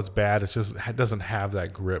like Stormblood's bad. It's just, it doesn't have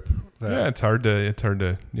that grip. It's hard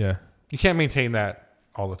to, You can't maintain that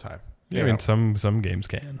all the time. Yeah, I mean, some games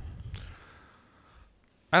can.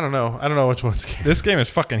 I don't know which ones can. This game is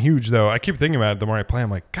fucking huge, though. I keep thinking about it the more I play. I'm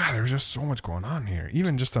like, God, there's just so much going on here.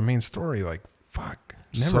 Even just a main story, like, fuck.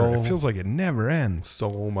 It feels like it never ends. So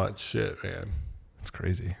much shit, man. It's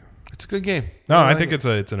crazy. It's a good game. No, I think it's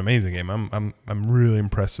an amazing game. I'm really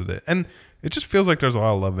impressed with it. And it just feels like there's a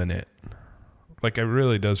lot of love in it. Like, it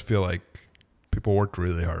really does feel like people worked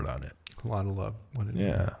really hard on it. A lot of love.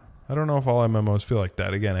 I don't know if all MMOs feel like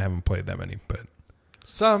that. Again, I haven't played that many, but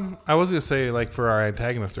some. I was gonna say, like, for our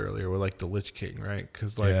antagonist earlier, we're like the Lich King, right?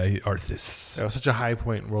 Because Arthas. That was such a high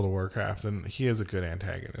point in World of Warcraft, and he is a good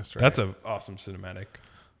antagonist, right? That's an awesome cinematic.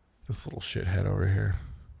 This little shithead over here.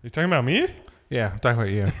 You talking about me? Yeah, I'm talking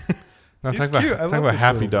about you. No, I'm talking cute. about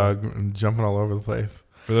Happy Dog and jumping all over the place.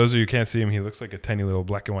 For those of you who can't see him, he looks like a tiny little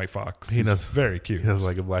black and white fox. He does. Very cute. He does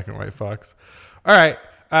like a black and white fox. All right.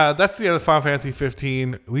 That's the other Final Fantasy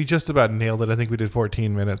 15. We just about nailed it. I think we did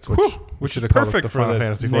 14 minutes, which is perfect for the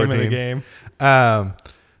Fantasy 14 name of the game.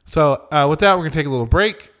 So with that, we're going to take a little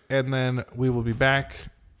break, and then we will be back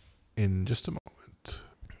in just a moment.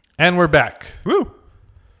 And we're back. Woo!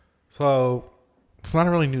 So it's not a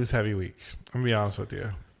really news-heavy week. I'm going to be honest with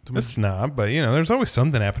you. It's not, but there's always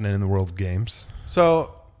something happening in the world of games.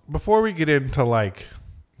 So before we get into like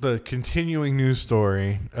the continuing news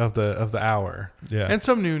story of the hour, and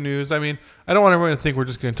some new news. I mean, I don't want everyone to think we're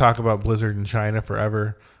just going to talk about Blizzard in China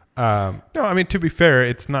forever. No, I mean, to be fair,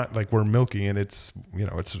 it's not like we're milking it. It's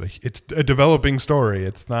it's a developing story.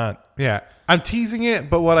 It's not. Yeah, I'm teasing it,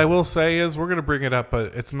 but what I will say is we're going to bring it up,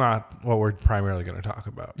 but it's not what we're primarily going to talk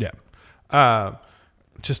about. Yeah.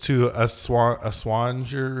 Just to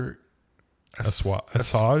assuage your. Let's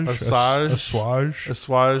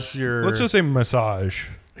just say massage.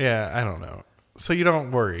 Yeah, I don't know. So you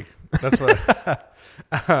don't worry. That's what.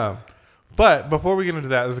 But before we get into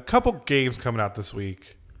that, there's a couple games coming out this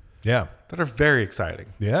week. Yeah, that are very exciting.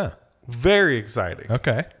 Yeah, very exciting.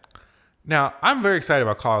 Okay. Now I'm very excited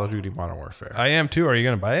about Call of Duty Modern Warfare. I am too. Are you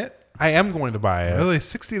going to buy it? I am going to buy it. Really?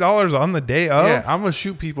 $60 on the day of? Yeah, I'm going to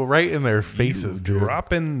shoot people right in their faces, dude.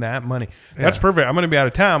 Dropping that money. Yeah. That's perfect. I'm going to be out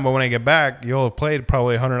of town, but when I get back, you'll have played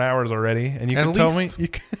probably 100 hours already, and you can tell me you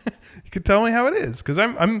can tell me how it is, because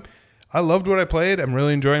I loved what I played. I'm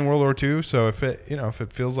really enjoying World War II, so if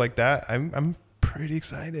it feels like that, I'm pretty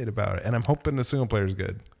excited about it, and I'm hoping the single player is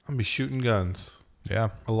good. I'm going to be shooting guns. Yeah.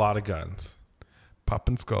 A lot of guns.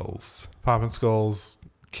 Popping skulls,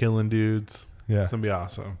 killing dudes. Yeah. It's going to be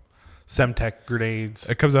awesome. Semtech grenades.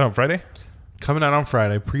 It comes out on Friday? Coming out on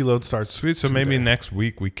Friday. Preload starts. Sweet. So maybe next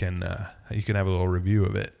week we can you can have a little review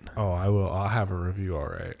of it. Oh, I will. I'll have a review. All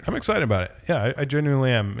right. I'm excited about it. Yeah, I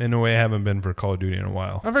genuinely am. In a way I haven't been for Call of Duty in a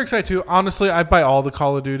while. I'm very excited too. Honestly, I buy all the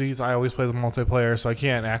Call of Duties. I always play the multiplayer, so I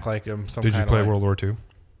can't act like I'm some Did you play World War II?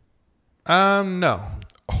 No.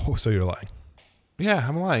 Oh, so you're lying. Yeah,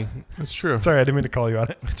 I'm lying. It's true. Sorry, I didn't mean to call you on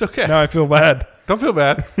it. It's okay. Now I feel bad. Don't feel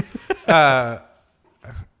bad.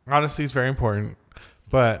 Honesty is very important.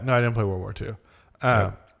 But no, I didn't play World War II.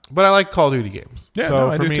 But I like Call of Duty games. Yeah,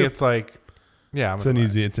 so for me, it's like Yeah, it's an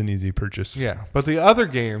easy purchase. Yeah, but the other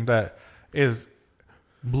game that is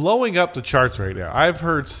blowing up the charts right now. I've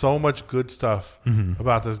heard so much good stuff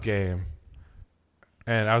about this game.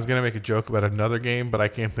 And I was going to make a joke about another game, but I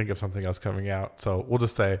can't think of something else coming out. So we'll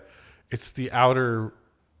just say it's the Outer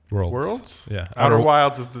Worlds? Yeah. Outer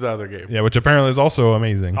Wilds is the other game. Yeah, which apparently is also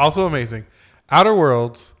amazing. Also amazing. Outer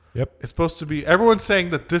Worlds. Yep. It's supposed to be, everyone's saying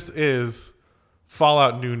that this is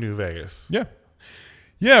Fallout New Vegas. Yeah.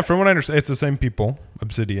 Yeah, from what I understand, it's the same people,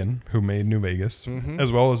 Obsidian, who made New Vegas,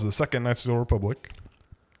 as well as the second Knights of the Old Republic.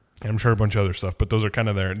 And I'm sure a bunch of other stuff, but those are kind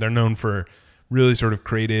of they're known for really sort of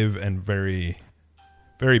creative and very,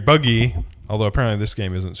 very buggy, although apparently this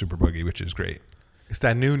game isn't super buggy, which is great. It's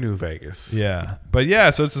that New Vegas. Yeah. But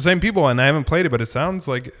yeah, so it's the same people, and I haven't played it, but it sounds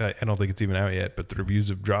like, I don't think it's even out yet, but the reviews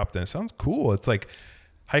have dropped, and it sounds cool. It's like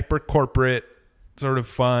hyper corporate, sort of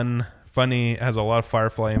funny, has a lot of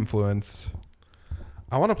Firefly influence.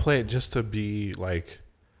 I want to play it just to be like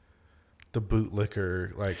the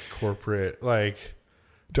bootlicker, like corporate, like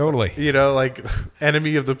totally, like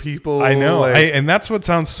enemy of the people. I know, like, and that's what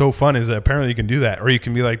sounds so fun is that apparently you can do that, or you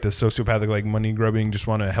can be like the sociopathic, like money grubbing, just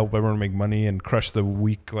want to help everyone make money and crush the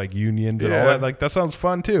weak, like unions and all that. Like that sounds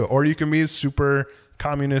fun too. Or you can be a super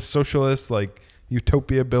communist, socialist, like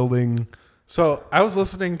utopia building. So I was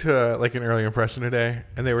listening to like an early impression today,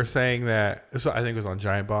 and they were saying that. So I think it was on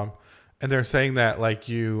Giant Bomb. And they're saying that like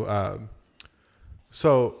you,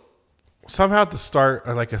 so somehow at the start,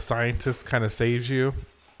 like a scientist kind of saves you,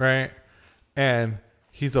 right? And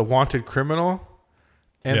he's a wanted criminal.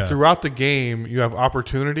 And throughout the game, you have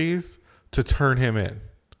opportunities to turn him in.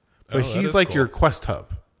 But he's like your quest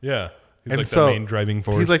hub. Yeah. He's like the main driving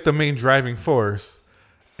force. He's like the main driving force.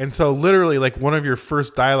 And so literally like one of your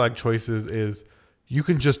first dialogue choices is you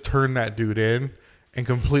can just turn that dude in and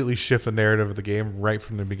completely shift the narrative of the game right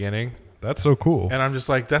from the beginning. That's so cool. And I'm just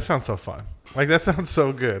like, that sounds so fun. Like, that sounds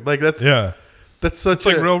so good. Like, that's such it's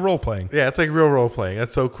like real role playing. Yeah, it's like real role playing.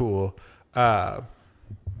 That's so cool. And,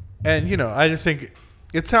 I just think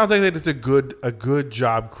it sounds like that it's a good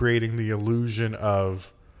job creating the illusion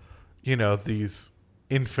of, these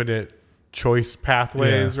infinite choice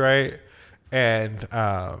pathways, right? And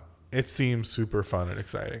it seems super fun and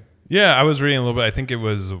exciting. Yeah, I was reading a little bit. I think it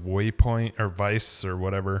was Waypoint or Vice or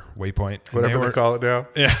whatever, Waypoint. Whatever they call it now.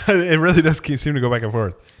 Yeah, it really does seem to go back and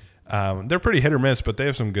forth. They're pretty hit or miss, but they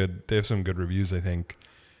have some good reviews, I think.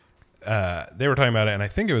 They were talking about it, and I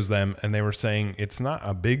think it was them, and they were saying it's not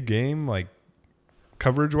a big game, like,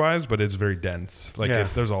 coverage-wise, but it's very dense.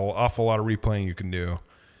 Like, there's an awful lot of replaying you can do.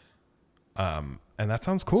 And that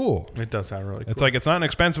sounds cool. It does sound really cool. It's like it's not an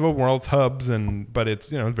expensive open world, it's hubs, but it's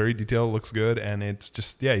very detailed, looks good, and it's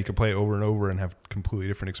just you can play it over and over and have completely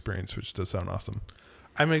different experience, which does sound awesome.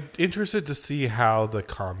 I'm interested to see how the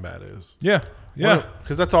combat is. Yeah.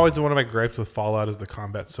 Because that's always one of my gripes with Fallout is the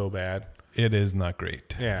combat's so bad. It is not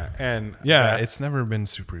great. Yeah, and it's never been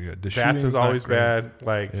super good. The Bats is always bad.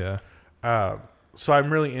 Like so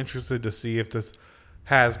I'm really interested to see if this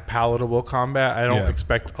has palatable combat. I don't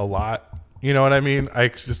expect a lot. You know what I mean?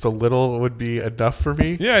 Just a little would be enough for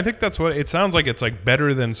me. Yeah, I think that's what it sounds like. It's like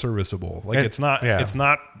better than serviceable. Like it's not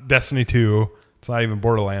Destiny 2. It's not even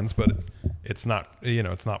Borderlands, but it's not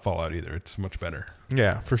it's not Fallout either. It's much better.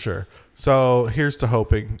 Yeah, for sure. So here's to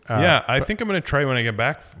hoping. I think I'm going to try when I get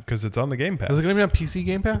back because it's on the Game Pass. Is it going to be on PC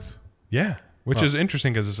Game Pass? Yeah, which is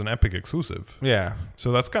interesting because it's an Epic exclusive. Yeah.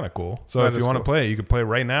 So that's kind of cool. So if you want to play it, you can play it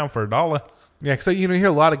right now for $1. Yeah, because you hear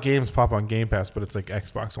a lot of games pop on Game Pass, but it's like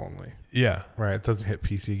Xbox only. Yeah. Right, it doesn't hit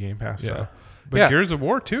PC Game Pass. Yeah. So. But Gears of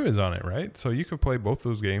War 2 is on it, right? So you could play both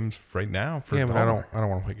those games right now for $1. But I don't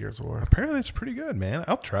want to play Gears of War. Apparently it's pretty good, man.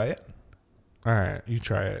 I'll try it. All right, you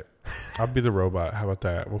try it. I'll be the robot. How about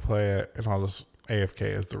that? We'll play it, and I'll just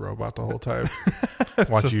AFK as the robot the whole time.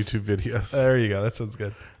 Watch YouTube videos. There you go. That sounds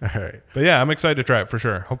good. All right. But yeah, I'm excited to try it for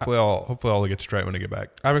sure. Hopefully I'll get to try it when I get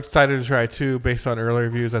back. I'm excited to try it too. Based on early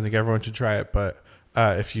reviews, I think everyone should try it. But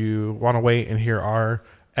if you want to wait and hear our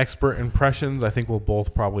expert impressions, I think we'll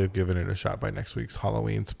both probably have given it a shot by next week's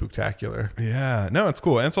Halloween Spooktacular. Yeah, no, it's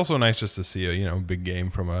cool, and it's also nice just to see a big game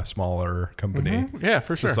from a smaller company. Mm-hmm. Yeah,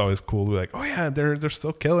 for sure. It's always cool to be like, oh yeah, they're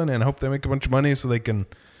still killing it, and I hope they make a bunch of money so they can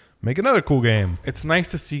make another cool game. It's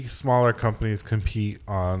nice to see smaller companies compete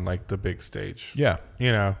on like the big stage. Yeah,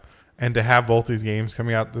 and to have both these games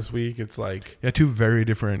coming out this week, it's like... Yeah, two very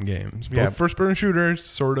different games. Both first-person shooters,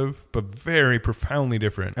 sort of, but very profoundly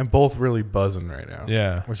different. And both really buzzing right now.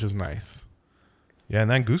 Yeah. Which is nice. Yeah, and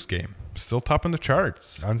that Goose Game, still topping the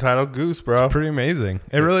charts. Untitled Goose, bro. It's pretty amazing.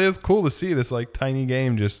 It really is cool to see this like tiny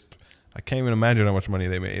game just... I can't even imagine how much money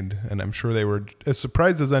they made. And I'm sure they were as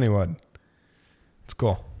surprised as anyone. It's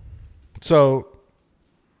cool. So...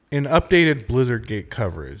 in updated Blizzardgate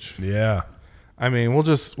coverage. Yeah. I mean, we'll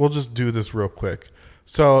just do this real quick.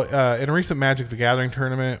 So, in a recent Magic the Gathering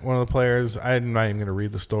tournament, one of the players, I'm not even going to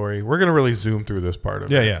read the story. We're going to really zoom through this part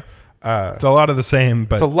of it. Yeah. It's a lot of the same,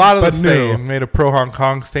 but it's a lot of the new. same. Made a pro Hong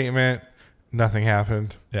Kong statement. Nothing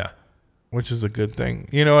happened. Yeah. Which is a good thing.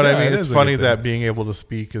 You know what I mean? It It's is a funny good that thing. being able to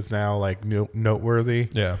speak is now like noteworthy.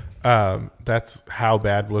 Yeah. That's how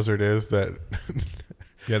bad Blizzard is. That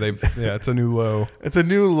It's a new low. it's a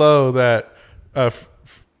new low that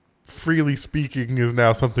freely speaking is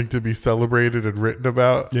now something to be celebrated and written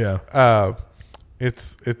about. Yeah.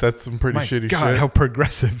 That's some pretty shitty God, shit. how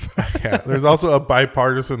progressive. Yeah. There's also a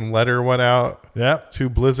bipartisan letter went out to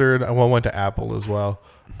Blizzard. One went to Apple as well.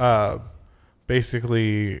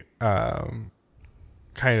 Basically, kind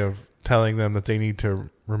of telling them that they need to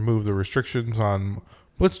remove the restrictions on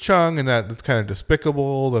Blitzchung and that it's kind of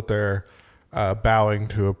despicable that they're bowing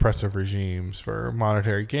to oppressive regimes for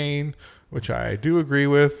monetary gain, which I do agree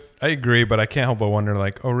with. I agree, but I can't help but wonder,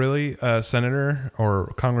 like, oh, really, Senator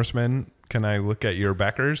or Congressman, can I look at your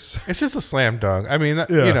backers? It's just a slam dunk. I mean,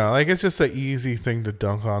 you know, like it's just an easy thing to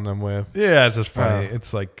dunk on them with. Yeah, it's just funny.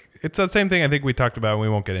 It's like, it's the same thing I think we talked about, and we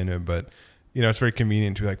won't get into it, but, you know, it's very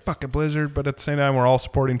convenient to be like, fuck it, Blizzard, but at the same time, we're all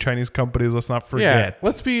supporting Chinese companies. Let's not forget. Yeah,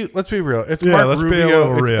 let's be real. It's Mark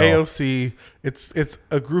Rubio, it's real. AOC. It's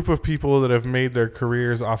a group of people that have made their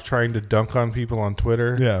careers off trying to dunk on people on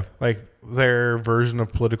Twitter. Yeah. Like their version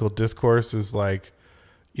of political discourse is like,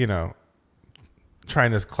 you know,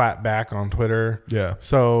 trying to clap back on Twitter. Yeah.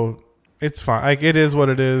 So it's fine. Like it is what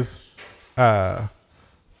it is. But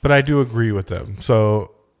I do agree with them.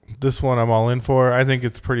 So this one I'm all in for. I think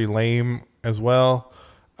it's pretty lame as well.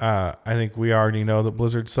 I think we already know that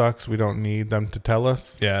Blizzard sucks. We don't need them to tell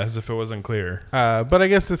us. Yeah, as if it wasn't clear. But I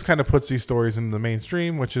guess this kind of puts these stories into the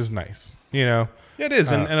mainstream, which is nice. You know? Yeah, it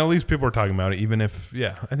is. And at least people are talking about it, even if,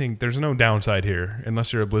 I think there's no downside here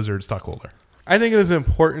unless you're a Blizzard stockholder. I think it is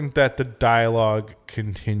important that the dialogue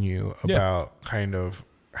continue about kind of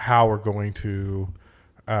how we're going to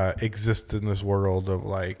exist in this world of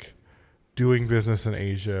like doing business in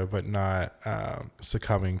Asia, but not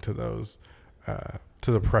succumbing to those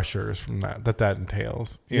to the pressures from that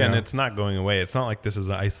entails. You and know? it's not going away. It's not like this is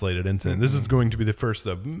an isolated incident. Mm-hmm. This is going to be the first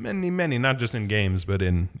of many, not just in games, but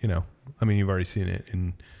in, you know, I mean, you've already seen it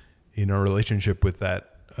in our relationship with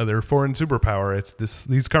that other foreign superpower. It's this;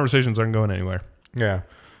 these conversations aren't going anywhere. Yeah,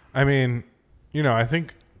 I mean, you know, I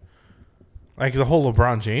think like the whole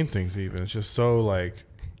LeBron James thing's even. It's just so like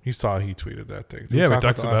you saw he tweeted that thing. We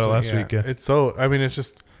talked about it last week. Yeah. It's so. I mean, it's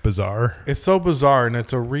just bizarre. It's so bizarre, and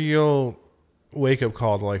it's a real wake up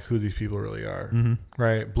call to like who these people really are. Mm-hmm.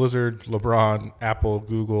 Right? Blizzard, LeBron, Apple,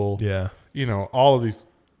 Google. Yeah. You know, all of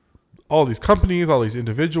these companies, all these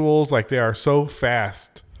individuals, like they are so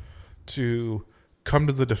fast to come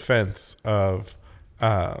to the defense of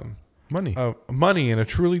money in a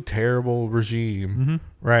truly terrible regime. Mm-hmm.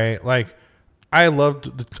 Right? Like I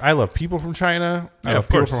love people from China. I love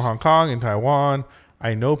people from Hong Kong and Taiwan.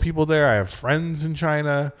 I know people there. I have friends in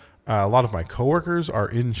China. A lot of my coworkers are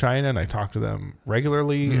in China, and I talk to them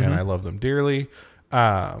regularly, and I love them dearly.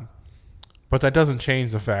 But that doesn't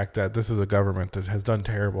change the fact that this is a government that has done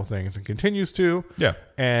terrible things and continues to. Yeah.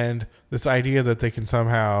 And this idea that they can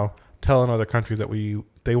somehow tell another country that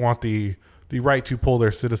they want the right to pull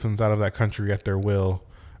their citizens out of that country at their will,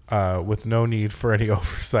 with no need for any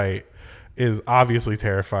oversight, is obviously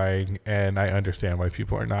terrifying, and I understand why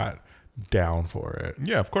people are not down for it.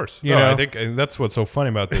 Yeah, of course. You know? I think that's what's so funny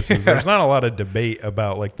about this is there's not a lot of debate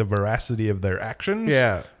about like the veracity of their actions.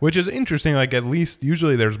 Yeah. Which is interesting. Like at least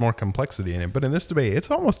usually there's more complexity in it. But in this debate,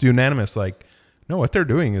 it's almost unanimous. Like, no, what they're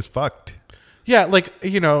doing is fucked. Yeah. Like,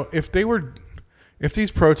 you know, if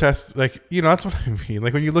these protests, like, you know, that's what I mean.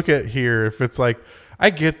 Like when you look at here, if it's like, I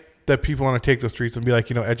get that people want to take the streets and be like,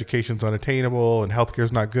 you know, education's unattainable and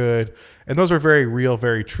healthcare's not good. And those are very real,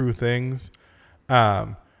 very true things.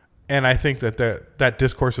 And I think that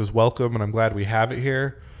discourse is welcome, and I'm glad we have it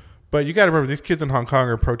here. But you got to remember, these kids in Hong Kong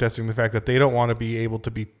are protesting the fact that they don't want to be able to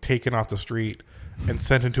be taken off the street and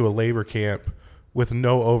sent into a labor camp with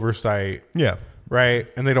no oversight. Yeah. Right?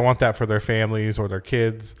 And they don't want that for their families or their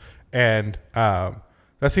kids. And that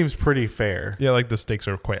seems pretty fair. Yeah, like the stakes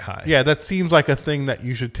are quite high. Yeah, that seems like a thing that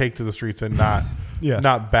you should take to the streets and not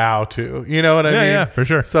not bow to. You know what I mean? Yeah, for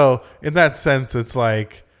sure. So in that sense, it's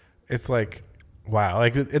like wow,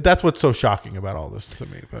 like that's what's so shocking about all this to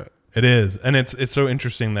me. But it is, and it's so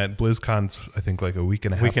interesting that BlizzCon's I think like a week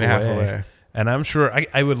and a half away. And I'm sure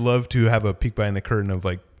I would love to have a peek behind the curtain of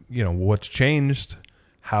like, you know, what's changed,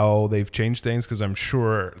 how they've changed things, because I'm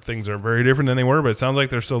sure things are very different than they were, but it sounds like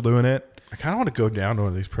they're still doing it. I kind of want to go down to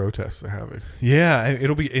one of these protests they're having. Yeah,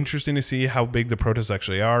 it'll be interesting to see how big the protests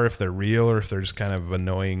actually are, if they're real or if they're just kind of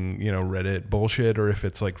annoying, Reddit bullshit, or if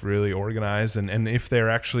it's like really organized, and if they're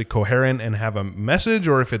actually coherent and have a message,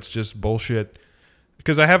 or if it's just bullshit.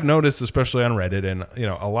 Because I have noticed, especially on Reddit, and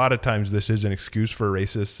a lot of times this is an excuse for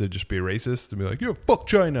racists to just be racist, to be like, fuck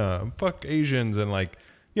China, fuck Asians, and like,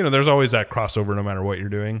 there's always that crossover no matter what you're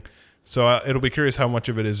doing. So it'll be curious how much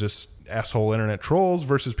of it is just asshole internet trolls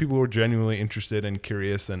versus people who are genuinely interested and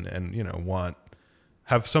curious and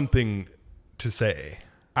have something to say.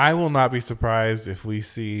 I will not be surprised if we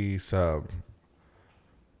see some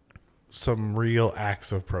real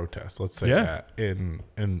acts of protest. Let's say that in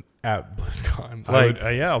at BlizzCon.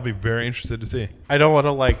 I'll be very interested to see. I don't want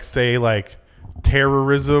to like say like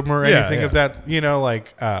terrorism or anything of that.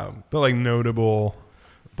 But like notable.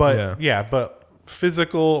 But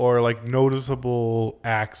physical or like noticeable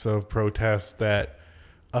acts of protest that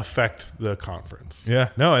affect the conference. Yeah,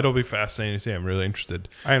 no, it'll be fascinating to see. I'm really interested.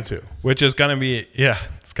 I am too. Which is going to be,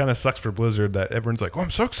 it's kind of sucks for Blizzard that everyone's like,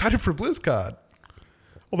 I'm so excited for BlizzCon.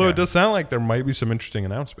 Although it does sound like there might be some interesting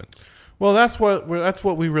announcements. Well, that's what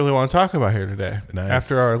we really want to talk about here today. Nice.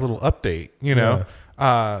 After our little update,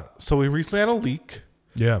 so we recently had a leak.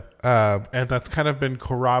 Yeah. And that's kind of been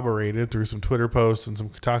corroborated through some Twitter posts and some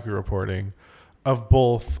Kotaku reporting of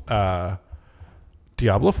both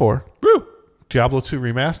Diablo 4, Diablo 2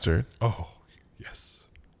 Remastered. Oh, yes.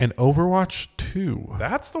 And Overwatch 2.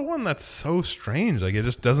 That's the one that's so strange. Like, it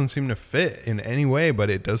just doesn't seem to fit in any way, but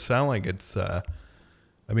it does sound like it's...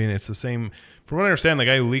 it's the same... From what I understand, the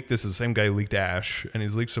guy who leaked this is the same guy who leaked Ash, and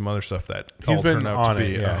he's leaked some other stuff that all turned out to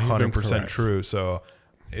be 100% true, so...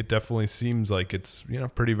 It definitely seems like it's,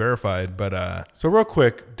 pretty verified, but... So real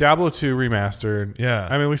quick, Diablo 2 Remastered. Yeah.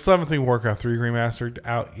 I mean, we still haven't seen Warcraft 3 Remastered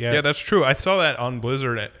out yet. Yeah, that's true. I saw that on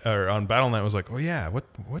Blizzard, or on Battle.net. I was like, oh yeah, what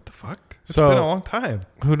the fuck? It's been a long time.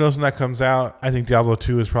 Who knows when that comes out? I think Diablo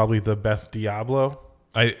 2 is probably the best Diablo.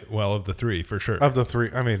 Of the three, for sure. Of the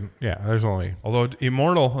three, I mean, there's only... Although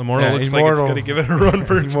Immortal looks like it's going to give it a run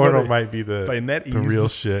for its Immortal money. might be the real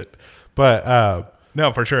shit. But...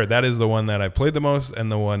 No, for sure. That is the one that I played the most and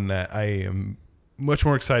the one that I am much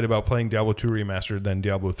more excited about playing Diablo 2 Remastered than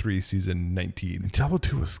Diablo 3 Season 19. Diablo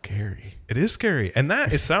 2 was scary. It is scary. And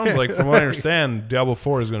that, it sounds like, from what I understand, Diablo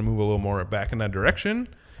 4 is going to move a little more back in that direction,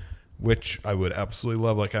 which I would absolutely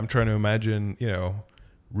love. Like, I'm trying to imagine,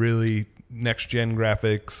 really next-gen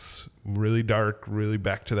graphics, really dark, really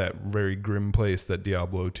back to that very grim place that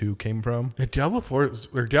Diablo 2 came from. Yeah, Diablo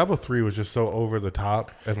 3 was just so over the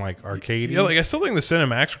top and like arcadey. Yeah, like I still think the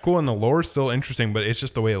cinematics are cool and the lore is still interesting, but it's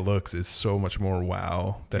just the way it looks is so much more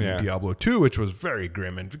wow than Diablo 2, which was very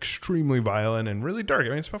grim and extremely violent and really dark. I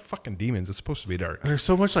mean, it's about fucking demons. It's supposed to be dark. There's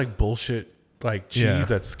so much like bullshit. Like cheese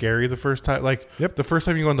that's scary the first time. Like the first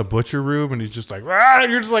time you go in the butcher room and he's just like,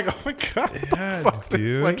 and you're just like, oh my god, yeah, fuck,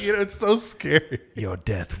 dude. Like, it's so scary. Your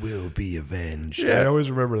death will be avenged. Yeah. I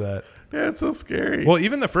always remember that. Yeah, it's so scary. Well,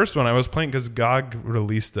 even the first one I was playing because GOG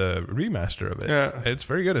released a remaster of it. Yeah, it's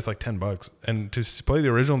very good. It's like $10, and to play the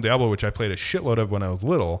original Diablo, which I played a shitload of when I was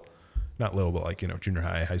little, not little, but like junior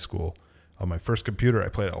high, high school. On my first computer, I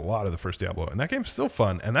played a lot of the first Diablo, and that game's still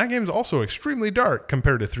fun. And that game's also extremely dark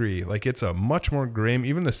compared to 3. Like, it's a much more grim.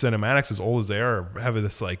 Even the cinematics, as old as they are, have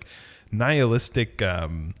this like nihilistic,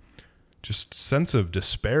 just sense of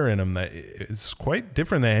despair in them that is quite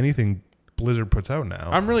different than anything Blizzard puts out now.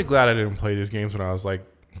 I'm really glad I didn't play these games when I was like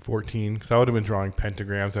 14, because I would have been drawing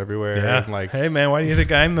pentagrams everywhere. Yeah. And like, hey man, why do you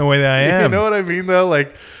think I'm the way that I am? You know what I mean, though?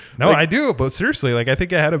 Like, no, I do, but seriously, like, I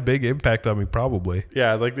think it had a big impact on me, probably.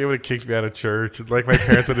 Yeah, like, they would have kicked me out of church. And, like, my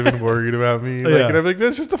parents would have been worried about me. Like, and I'm like,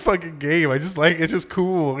 that's just a fucking game. I just like, it's just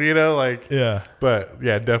cool, like. Yeah. But,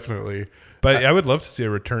 yeah, definitely. But I would love to see a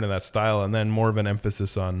return of that style and then more of an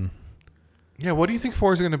emphasis on... Yeah, what do you think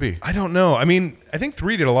 4 is going to be? I don't know. I mean, I think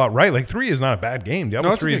 3 did a lot right. Like, 3 is not a bad game.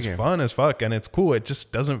 Diablo 3 is fun as fuck, and it's cool. It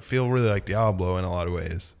just doesn't feel really like Diablo in a lot of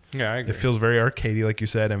ways. Yeah, I agree. It feels very arcadey, like you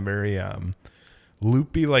said, and very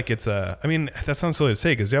loopy. Like, it's a... I mean, that sounds silly to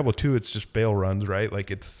say, because Diablo 2, it's just bail runs, right?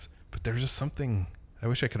 Like, it's... But there's just something... I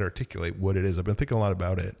wish I could articulate what it is. I've been thinking a lot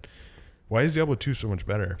about it. Why is Diablo 2 so much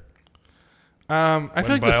better? I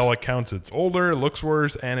feel like by all accounts, it's older, it looks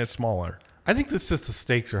worse, and it's smaller. I think it's just the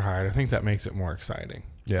stakes are higher. I think that makes it more exciting.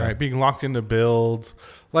 Yeah. Right? Being locked into builds.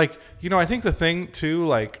 Like, I think the thing, too,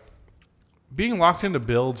 like, being locked into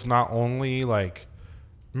builds not only, like,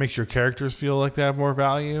 makes your characters feel like they have more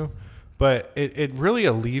value, but it really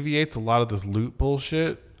alleviates a lot of this loot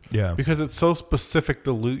bullshit. Yeah. Because it's so specific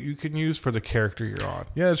the loot you can use for the character you're on.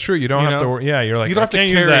 Yeah, it's true. You don't have to. Yeah, you're like, you don't have to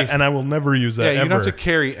use that, and I will never use that. Yeah, you ever. don't have to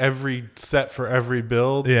carry every set for every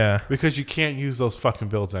build. Yeah, because you can't use those fucking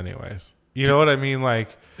builds anyways. You know what I mean?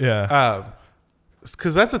 Like, yeah.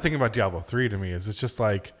 Because that's the thing about Diablo 3 to me is it's just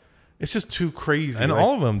like it's just too crazy. And like,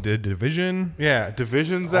 all of them did Division. Yeah,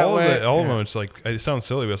 Division's that all way. All of them. It's like it sounds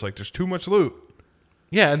silly, but it's like there's too much loot.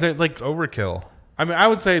 Yeah, and they're like it's overkill. I mean, I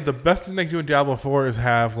would say the best thing they do in Diablo 4 is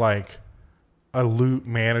have like a loot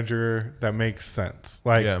manager that makes sense.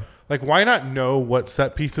 Like why not know what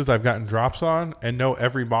set pieces I've gotten drops on and know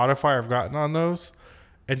every modifier I've gotten on those,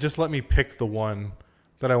 and just let me pick the one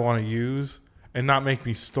that I want to use and not make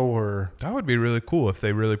me store. That would be really cool if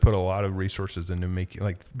they really put a lot of resources into making,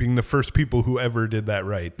 like, being the first people who ever did that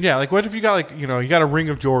right. Yeah, like what if you got like, you got a Ring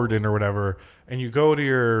of Jordan or whatever, and you go to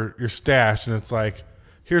your stash and it's like,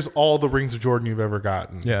 here's all the Rings of Jordan you've ever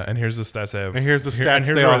gotten. Yeah, and here's the stats I have. And here's the stats and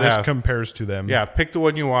here's they where all this have. Compares to them. Yeah, pick the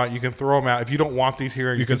one you want. You can throw them out. If you don't want these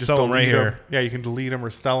here, you can just sell them right here. Yeah, you can delete them or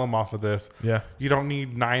sell them off of this. Yeah. You don't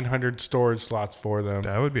need 900 storage slots for them.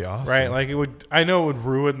 That would be awesome. Right? Like I know it would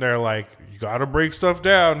ruin their like, you got to break stuff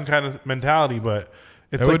down kind of mentality, but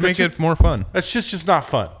it's it would make it more fun. That's just not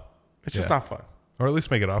fun. It's just not fun. Or at least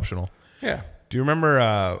make it optional. Yeah. Do you remember,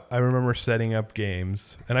 I remember setting up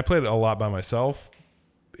games, and I played it a lot by myself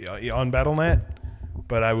on Battle.net,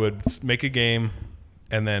 but I would make a game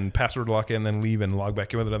and then password lock it and then leave and log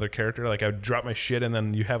back in with another character. Like I would drop my shit and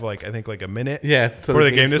then you have like, I think like a minute for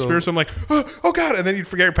the game to expire. So I'm like, oh God. And then you'd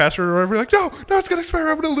forget your password or whatever. You're like, no, it's going to expire.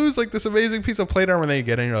 I'm going to lose like this amazing piece of plate armor. And then you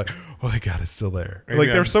get in and you're like, oh my God, it's still there. Like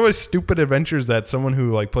there's so many stupid adventures that someone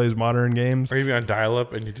who like plays modern games. Or even on dial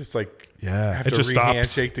up and you just like, have it to just stops.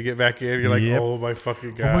 handshake to get back in. You're like, oh my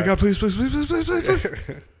fucking God. Oh my God, please.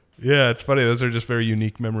 Yeah, it's funny. Those are just very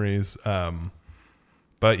unique memories.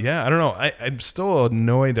 But yeah, I don't know. I'm still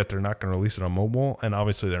annoyed that they're not going to release it on mobile, and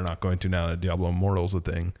obviously they're not going to now that Diablo Immortal's a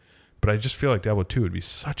thing. But I just feel like Diablo 2 would be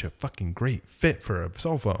such a fucking great fit for a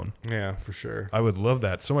cell phone. Yeah, for sure. I would love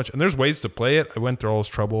that so much. And there's ways to play it. I went through all this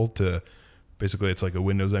trouble to basically it's like a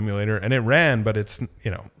Windows emulator, and it ran, but it's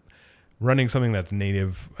running something that's a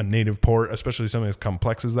native port, especially something as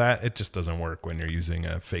complex as that, it just doesn't work when you're using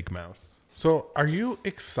a fake mouse. So, are you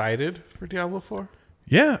excited for Diablo 4?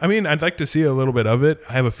 Yeah, I mean, I'd like to see a little bit of it.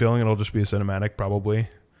 I have a feeling it'll just be a cinematic, probably.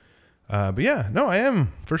 But yeah, no, I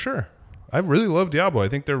am, for sure. I really love Diablo. I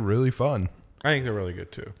think they're really fun. I think they're really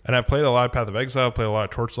good, too. And I've played a lot of Path of Exile, I've played a lot of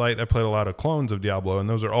Torchlight, I've played a lot of clones of Diablo, and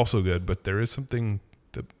those are also good, but there is something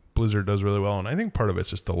that Blizzard does really well, and I think part of it's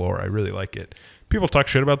just the lore. I really like it. People talk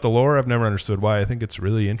shit about the lore. I've never understood why. I think it's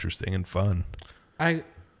really interesting and fun.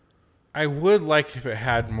 I would like if it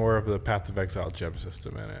had more of the Path of Exile gem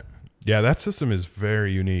system in it. Yeah, that system is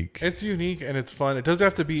very unique. It's unique and it's fun. It doesn't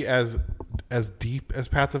have to be as deep as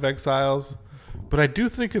Path of Exiles, but I do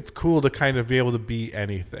think it's cool to kind of be able to be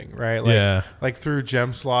anything, right? Like, like through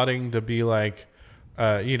gem slotting to be like,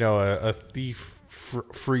 a thief,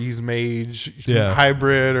 freeze mage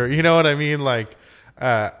hybrid, or you know what I mean? Like,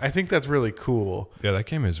 I think that's really cool. Yeah, that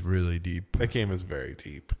game is really deep. That game is very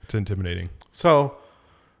deep. It's intimidating. So,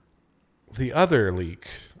 the other leak,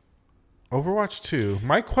 Overwatch 2.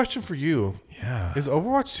 My question for you, is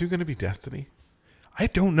Overwatch 2 going to be Destiny? I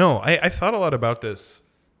don't know. I thought a lot about this.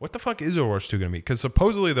 What the fuck is Overwatch 2 going to be? Because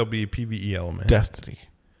supposedly there'll be a PvE element. Destiny.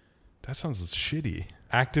 That sounds shitty.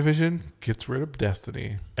 Activision gets rid of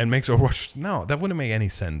Destiny. And makes Overwatch... No, that wouldn't make any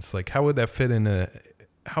sense. Like, how would that fit in a...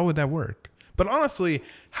 How would that work? But honestly,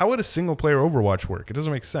 how would a single-player Overwatch work? It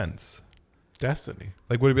doesn't make sense. Destiny.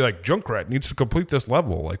 Like, would it be like, Junkrat needs to complete this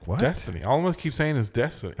level? Like, what? Destiny. All I'm going to keep saying is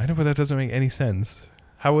Destiny. I know, but that doesn't make any sense.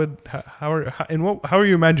 How are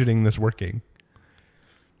you imagining this working?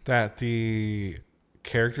 That the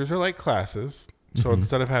characters are like classes. So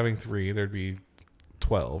instead of having 3, there'd be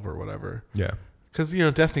 12 or whatever. Yeah. Because,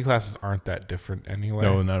 Destiny classes aren't that different anyway.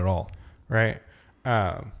 No, not at all. Right?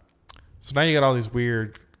 So now you got all these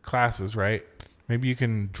weird classes, right? Maybe you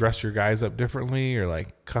can dress your guys up differently or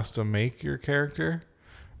like custom make your character,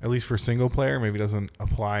 at least for single player. Maybe it doesn't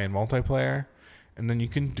apply in multiplayer. And then you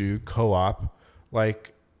can do co-op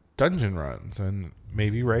like dungeon runs and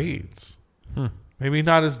maybe raids. Maybe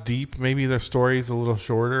not as deep. Maybe their story's a little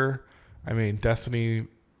shorter. I mean, Destiny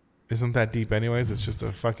isn't that deep anyways. It's just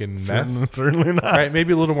a fucking mess. Certainly not. Right?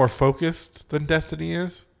 Maybe a little more focused than Destiny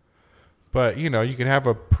is. But, you can have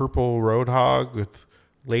a purple roadhog with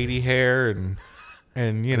lady hair and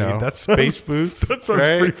that's space boots. That sounds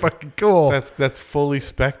pretty fucking cool. That's fully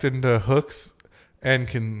spec'd into hooks and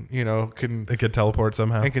can it can teleport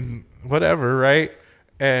somehow. And can whatever, right?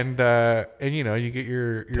 And you get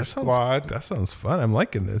your squad. That sounds fun. I'm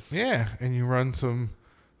liking this. Yeah, and you run some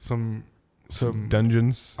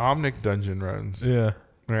dungeons, Omnic dungeon runs. Yeah.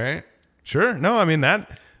 Right. Sure. No, I mean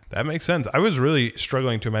that makes sense. I was really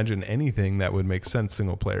struggling to imagine anything that would make sense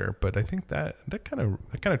single player, but I think that kind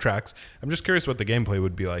of tracks. I'm just curious what the gameplay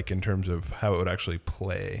would be like in terms of how it would actually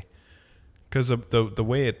play, because the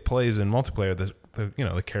way it plays in multiplayer,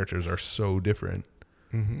 the characters are so different.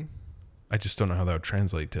 Mm-hmm. I just don't know how that would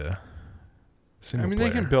translate to single player.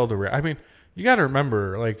 They can build you got to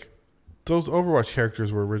remember, like, those Overwatch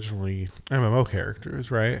characters were originally MMO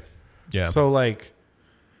characters, right? Yeah. So, like,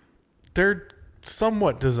 they're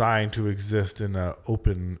somewhat designed to exist in an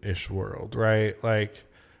open-ish world, right? Like,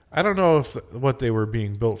 I don't know if what they were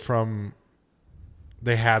being built from,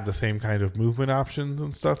 they had the same kind of movement options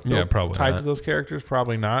and stuff. Probably tied not. to those characters,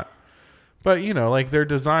 probably not. But, like, their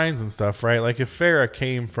designs and stuff, right? Like, if Farah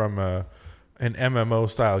came from an MMO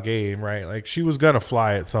style game, right? Like, she was gonna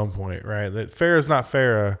fly at some point, right? That Farah's not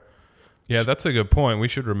Farah. Yeah, that's a good point. We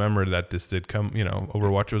should remember that this did come,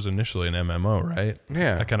 Overwatch was initially an MMO, right?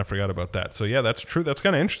 Yeah. I kind of forgot about that. So yeah, that's true. That's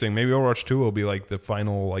kind of interesting. Maybe Overwatch 2 will be like the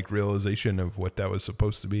final like realization of what that was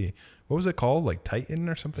supposed to be. What was it called? Like Titan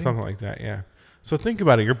or something? Something like that, yeah. So think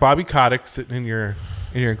about it. You're Bobby Kotick sitting in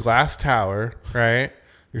your glass tower, right?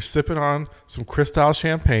 You're sipping on some Cristal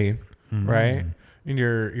champagne, right? And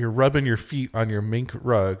you're rubbing your feet on your mink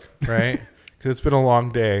rug, right? Because it's been a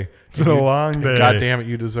long day. It's been a long day. God damn it,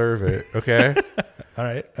 you deserve it, okay? All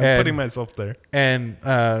right. I'm putting myself there. And,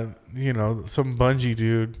 some Bungie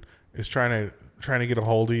dude is trying to get a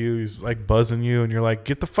hold of you. He's, like, buzzing you, and you're like,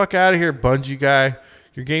 get the fuck out of here, Bungie guy.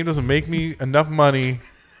 Your game doesn't make me enough money,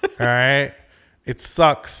 all right? It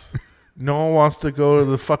sucks. No one wants to go to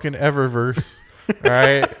the fucking Eververse, all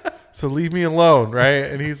right? So leave me alone, right?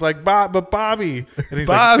 And he's like, but Bobby. And he's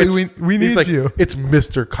Bobby, like, we need you. It's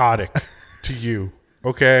Mr. Kotick to you,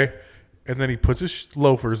 okay? And then he puts his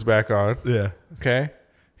loafers back on. Yeah. Okay?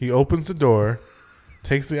 He opens the door,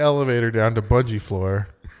 takes the elevator down to Bungie floor.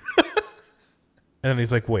 And then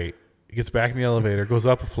he's like, wait. He gets back in the elevator, goes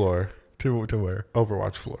up a floor. To where?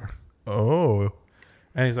 Overwatch floor. Oh.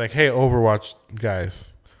 And he's like, hey, Overwatch guys.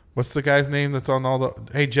 What's the guy's name that's on all the...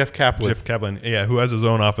 Hey, Jeff Kaplan. Jeff Kaplan, yeah, who has his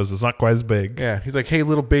own office. It's not quite as big. Yeah. He's like, hey,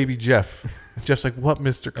 little baby Jeff. And Jeff's like, what,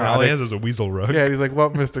 Mr. Kotick? All he has is a weasel rug. Yeah, he's like,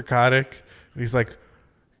 what, Mr. Kotick? And he's like,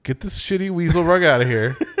 get this shitty weasel rug out of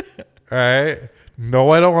here. All right? No,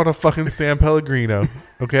 I don't want a fucking San Pellegrino.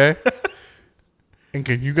 Okay? And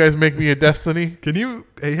can you guys make me a Destiny? Can you,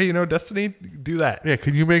 hey, Destiny, do that? Yeah,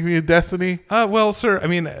 can you make me a Destiny? Well, sir, I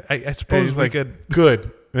mean, I suppose he's we like, could.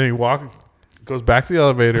 good. And he goes back to the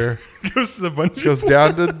elevator. Goes to the Bungie Goes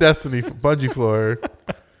down to the Destiny Bungie floor.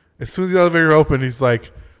 As soon as the elevator opened, he's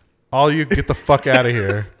like, all you get the fuck out of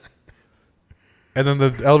here. And then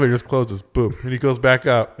the elevator just closes. Boom. And he goes back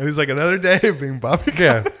up. And he's like, another day of being Bobby.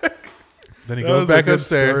 Yeah. Then he goes back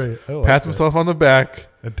upstairs, pats himself on the back,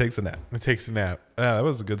 and takes a nap. Yeah, that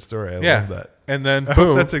was a good story. I love that. And then, I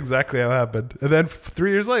hope that's exactly how it happened. And then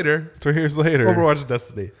 3 years later, Overwatch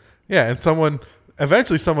Destiny. Yeah, and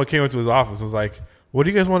eventually someone came into his office and was like, what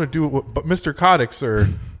do you guys want to do with Mr. Kotick, sir?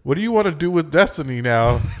 What do you want to do with Destiny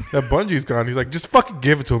now that Bungie's gone? He's like, just fucking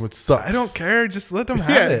give it to him. It sucks. I don't care. Just let them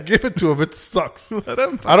have it. Give it to him. It sucks. Let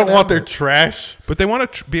them I don't want their trash. But they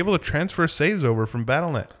want to be able to transfer saves over from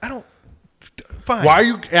Battle.net. I don't. Fine. Why are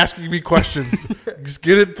you asking me questions? Just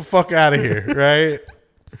get it the fuck out of here, right?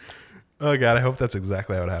 Oh, God. I hope that's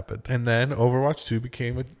exactly how it happened. And then Overwatch 2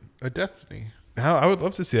 became a Destiny. Now, I would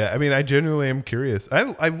love to see that. I mean, I genuinely am curious.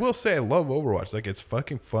 I will say I love Overwatch. Like, it's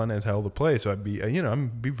fucking fun as hell to play. So I'd be, I'm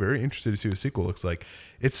be very interested to see what the sequel looks like.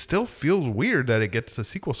 It still feels weird that it gets a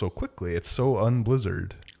sequel so quickly. It's so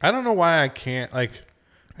un-Blizzard. I don't know why I can't, I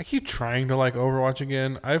keep trying to like Overwatch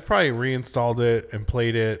again. I've probably reinstalled it and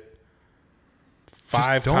played it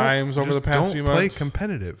 5 times over the past few months. Play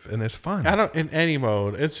competitive, and it's fun. I don't in any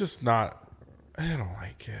mode. It's just not. I don't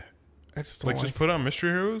like it. I just don't just put on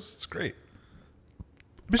Mystery Heroes. It's great.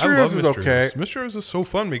 Mystery Heroes is okay. Mystery Heroes is so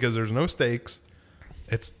fun because there's no stakes.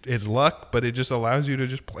 It's luck, but it just allows you to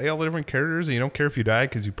just play all the different characters, and you don't care if you die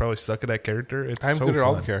because you probably suck at that character. I'm good at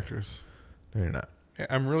all the characters. No, you're not. Yeah,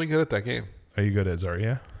 I'm really good at that game. Are you good at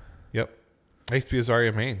Zarya? Yep. I used to be a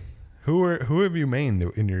Zarya main. Who have you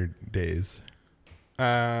mained in your days?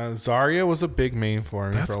 Zarya was a big main for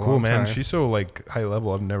me. That's for a cool, long man. time. She's so high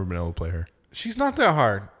level. I've never been able to play her. She's not that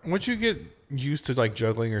hard. Once you get used to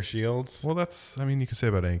juggling her shields. Well, you can say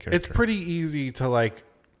about any character. It's pretty easy to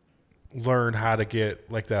learn how to get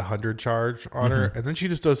that 100 charge on her, and then she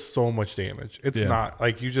just does so much damage. It's not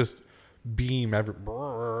you just beam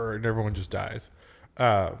and everyone just dies.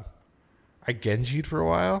 I Genji'd for a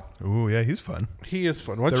while. Ooh, yeah, he's fun. He is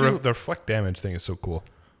fun. The reflect damage thing is so cool.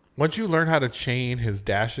 once you learn how to chain his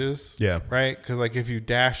dashes, Yeah. right? Because like if you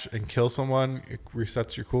dash and kill someone, it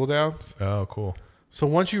resets your cooldowns. Oh, cool. So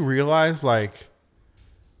once you realize, like,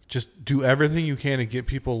 just do everything you can to get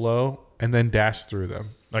people low and then dash through them.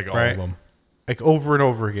 Like all right? of them. Like over and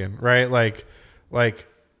over again, right? Like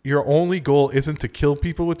your only goal isn't to kill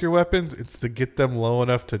people with your weapons. It's to get them low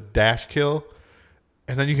enough to dash kill.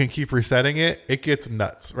 And then you can keep resetting it. It gets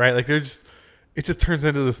nuts, right? Like it just turns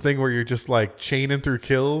into this thing where you're just like chaining through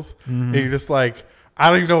kills. And you're just like, I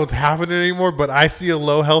don't even know what's happening anymore, but I see a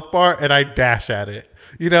low health bar and I dash at it.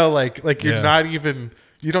 You know, like you're not even,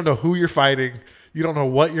 you don't know who you're fighting. You don't know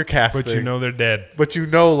what you're casting. But you know they're dead. But you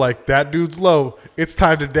know, like, that dude's low. It's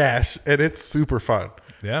time to dash. And it's super fun.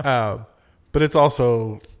 Yeah. But it's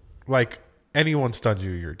also, like, anyone stuns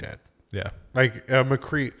you, you're dead. Yeah. Like,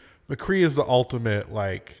 McCree is the ultimate,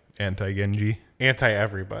 like... Anti-Genji.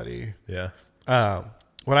 Anti-everybody. Yeah.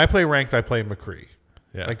 When I play ranked, I play McCree.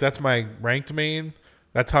 Yeah. Like, that's my ranked main.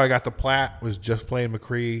 That's how I got the plat, was just playing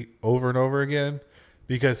McCree over and over again.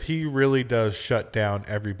 Because he really does shut down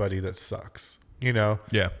everybody that sucks. You know?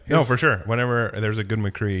 Yeah. No, for sure. Whenever there's a good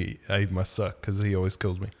McCree, I must suck because he always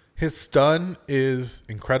kills me. His stun is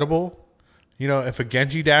incredible. You know, if a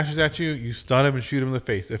Genji dashes at you, you stun him and shoot him in the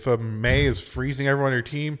face. If a Mei is freezing everyone on your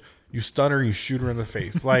team, you stun her, you shoot her in the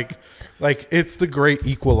face. like it's the great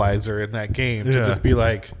equalizer in that game to just be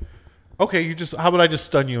like, okay, how about I just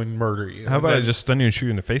stun you and murder you? How about I just stun you and shoot you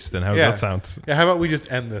in the face then? How does that sound? Yeah, how about we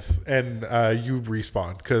just end this and you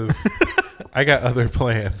respawn because I got other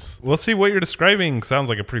plans. We'll see. What you're describing sounds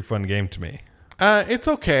like a pretty fun game to me. It's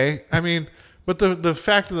okay. I mean, but the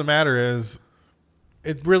fact of the matter is,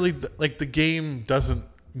 it really, like, the game doesn't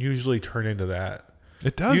usually turn into that.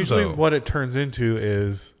 It does, usually though. What it turns into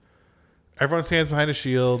is everyone stands behind a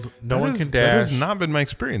shield. No one can dash. That has not been my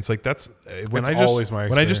experience. Like, that's when always my experience.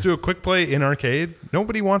 When I just do a quick play in arcade,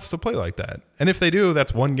 nobody wants to play like that. And if they do,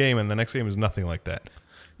 that's one game, and the next game is nothing like that.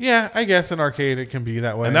 Yeah, I guess in arcade it can be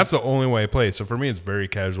that way. And that's the only way I play. So for me, it's very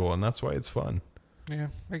casual, and that's why it's fun. Yeah,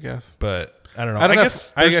 I guess. But I don't know. I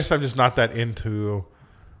guess I'm just not that into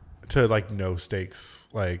like no stakes.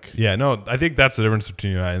 Like, yeah, no, I think that's the difference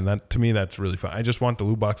between you and I. And that, to me, that's really fun. I just want the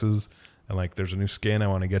loot boxes, and like there's a new skin, I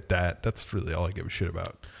want to get that. That's really all I give a shit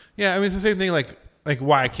about. Yeah, I mean, it's the same thing. Like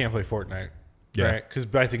why I can't play Fortnite. Yeah, right? Because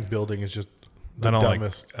I think building is just the I don't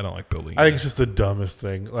dumbest. I don't like building. I think it's just the dumbest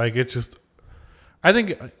thing. Like, it's just, I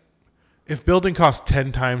think if building costs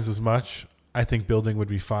 10 times as much, I think building would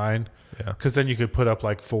be fine. Yeah. Because then you could put up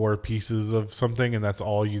like 4 pieces of something and that's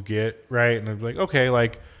all you get, right? And it'd be like, okay,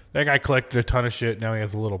 like that guy collected a ton of shit. Now he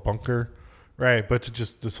has a little bunker, right? But to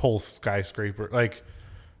just this whole skyscraper, like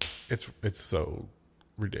it's so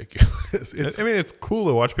ridiculous. I mean, it's cool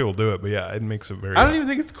to watch people do it, but yeah, it makes it very. I don't even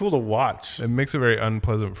think it's cool to watch. It makes it very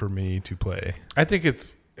unpleasant for me to play. I think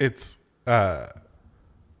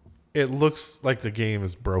it looks like the game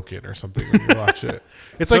is broken or something when you watch it.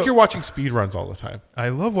 It's like you're watching speedruns all the time. I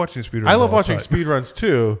love watching speedruns. I love watching speedruns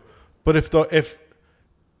too, but if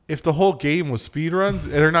the whole game was speedruns,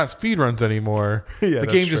 they're not speedruns anymore. Yeah, the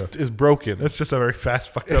game true. just is broken. It's just a very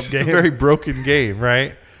fast, fucked It's up just game. a very broken game,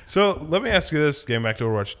 right? So let me ask you this: getting back to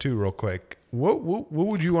Overwatch 2 real quick. What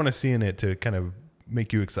would you want to see in it to kind of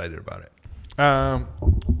make you excited about it? I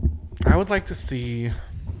would like to see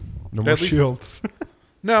no more shields.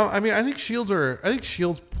 No, I mean, I think shields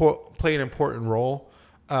play an important role.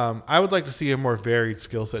 I would like to see a more varied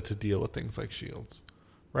skill set to deal with things like shields,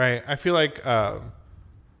 right? I feel like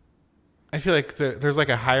there's like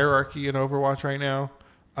a hierarchy in Overwatch right now,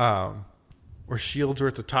 where shields are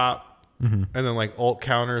at the top, and then like ult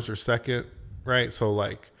counters are second, right? So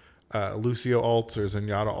like Lucio ults or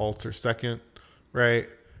Zenyatta ults are second, right?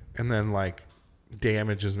 And then like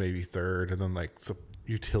damage is maybe third, and then like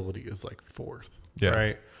utility is like fourth,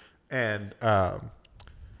 right? And I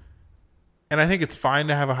think it's fine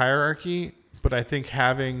to have a hierarchy, but I think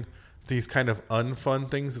having these kind of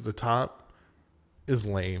unfun things at the top is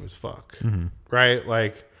lame as fuck, right?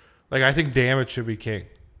 Like I think damage should be king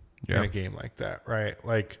in a game like that, right?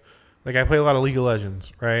 Like I play a lot of League of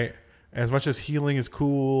Legends, right? And as much as healing is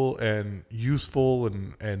cool and useful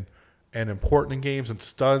and important in games, and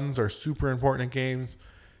stuns are super important in games,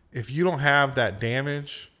 if you don't have that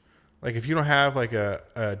damage, like if you don't have like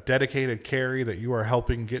a dedicated carry that you are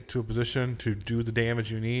helping get to a position to do the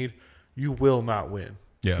damage you need, you will not win.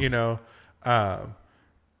 Yeah. You know?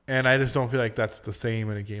 And I just don't feel like that's the same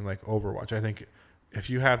in a game like Overwatch. I think if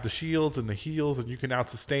you have the shields and the heals and you can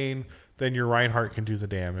out-sustain, then your Reinhardt can do the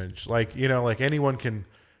damage. Like, you know, like anyone can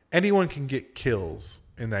get kills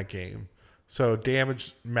in that game. So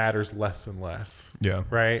damage matters less and less. Yeah.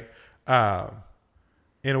 Right?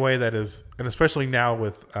 in a way that is, and especially now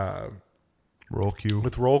with roll queue.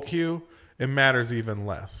 With roll queue, it matters even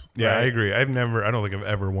less. Yeah, right? I agree. I don't think I've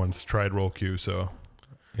ever once tried roll queue, so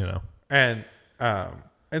And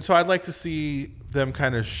so I'd like to see them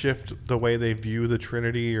kind of shift the way they view the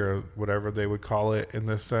Trinity or whatever they would call it in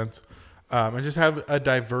this sense. And just have a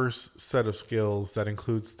diverse set of skills that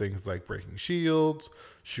includes things like breaking shields,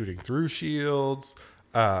 shooting through shields.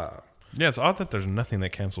 Yeah, it's odd that there's nothing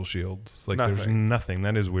that cancels shields. Like, there's nothing.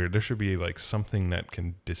 That is weird. There should be, like, something that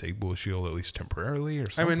can disable a shield at least temporarily or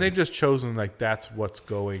something. I mean, they've just chosen, like, that's what's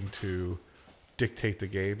going to dictate the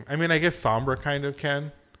game. I mean, I guess Sombra kind of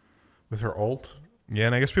can with her ult. Yeah,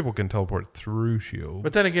 and I guess people can teleport through shields.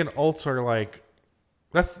 But then again, ults are, like...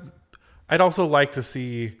 I'd also like to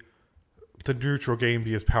see the neutral game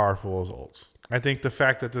be as powerful as ults. I think the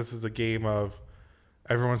fact that this is a game of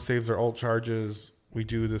everyone saves their ult charges, we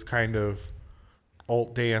do this kind of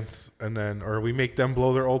ult dance, and then, or we make them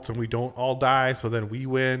blow their ults and we don't all die, so then we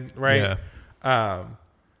win, right? Yeah.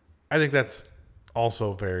 I think that's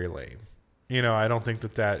also very lame. I don't think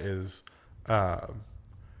that is...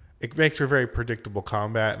 it makes for very predictable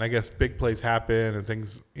combat, and I guess big plays happen and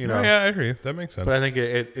things, Oh, yeah, I agree. That makes sense. But I think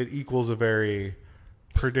it equals a very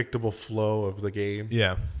predictable flow of the game.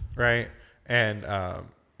 Yeah. Right? And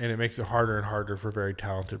it makes it harder and harder for very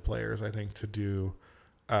talented players, I think, to do...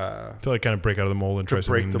 to like kind of break out of the mold and try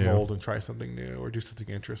something new. To break the mold and try something new or do something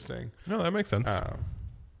interesting. No, that makes sense. I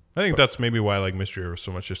think that's maybe why I like Mystery Heroes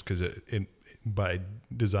so much, just because it by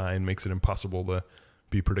design makes it impossible to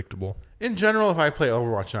be predictable. In general, if I play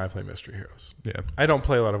Overwatch now, I play Mystery Heroes. Yeah. I don't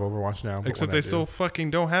play a lot of Overwatch now. Except they still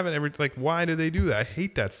fucking don't have it. Like, why do they do that? I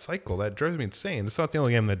hate that cycle. That drives me insane. It's not the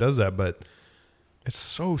only game that does that, but it's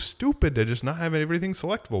so stupid to just not have everything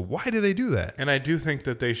selectable. Why do they do that? And I do think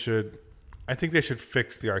that they should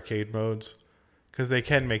fix the arcade modes because they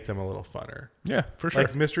can make them a little funner. Yeah, for sure.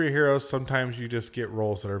 Like Mystery Heroes, sometimes you just get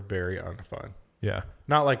roles that are very unfun. Yeah.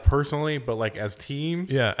 Not like personally, but like as teams.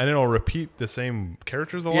 Yeah, and it'll repeat the same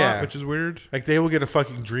characters a lot, which is weird. Like they will get a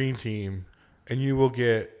fucking dream team and you will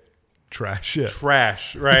get trash. Yeah.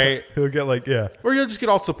 Trash, right? He'll get like, yeah. Or you'll just get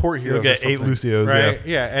all support heroes. You'll get 8 Lucios, right?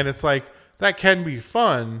 Yeah, and it's like, that can be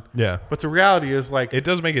fun. Yeah. But the reality is like... It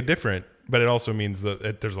does make it different, but it also means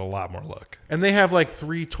that there's a lot more luck. And they have like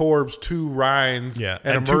 3 Torbs, 2 Rhines, and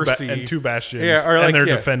a Mercy. And 2 Bastions. Yeah, or like, and they're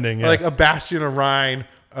defending. Yeah. Or like a Bastion, a Rhine,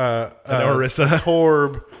 an Orisa. a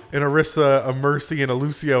Torb, an Orisa, a Mercy, and a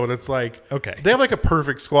Lucio. And it's like... Okay. They have like a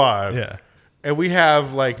perfect squad. Yeah. And we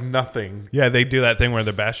have like nothing. Yeah, they do that thing where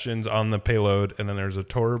the Bastion's on the payload, and then there's a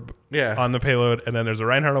Torb on the payload, and then there's a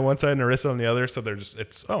Reinhardt on one side and a Orisa on the other. So they're just,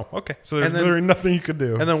 okay. So there's literally nothing you could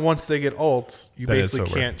do. And then once they get ults, you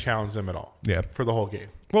basically can't challenge them at all. Yeah. For the whole game.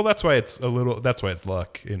 Well, that's why it's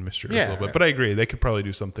luck in Mystery a little bit. But I agree. They could probably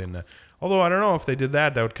do something. Although I don't know if they did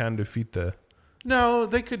that would kind of defeat the... No,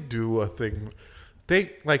 they could do a thing.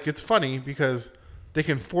 It's funny because they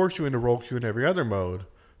can force you into roll queue in every other mode.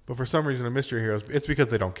 But for some reason in Mystery Heroes, it's because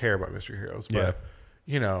they don't care about Mystery Heroes. But,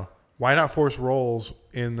 why not force rolls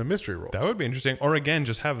in the Mystery rolls? That would be interesting. Or again,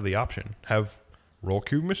 just have the option. Have roll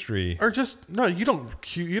queue Mystery. Or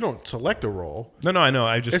you don't select a role. No, I know.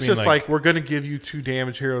 It's just like we're going to give you 2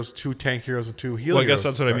 damage heroes, 2 tank heroes, and 2 heal heroes. Well, I guess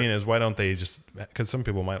that's what I mean is why don't they just... Because some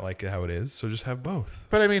people might like it how it is, so just have both.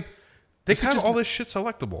 But I mean... They could have all this shit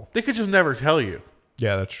selectable. They could just never tell you.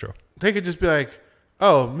 Yeah, that's true. They could just be like,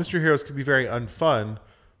 oh, Mystery Heroes could be very unfun.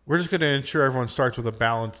 We're just going to ensure everyone starts with a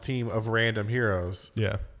balanced team of random heroes.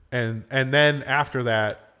 Yeah. And then after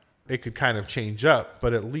that, it could kind of change up.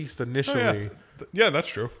 But at least initially... Oh, yeah. Yeah, that's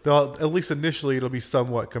true. At least initially, it'll be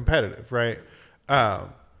somewhat competitive, right? But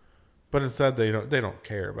instead, they don't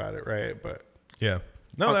care about it, right? But yeah.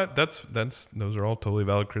 No, that's those are all totally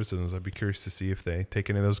valid criticisms. I'd be curious to see if they take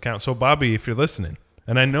any of those account. So, Bobby, if you're listening,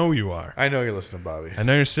 and I know you are. I know you're listening, Bobby. I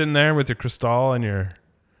know you're sitting there with your crystal and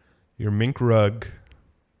your mink rug.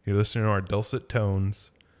 You're listening to our dulcet tones.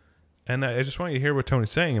 And I just want you to hear what Tony's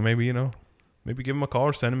saying. And maybe give him a call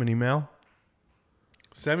or send him an email.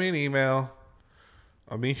 Send me an email.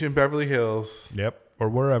 I'll meet you in Beverly Hills. Yep. Or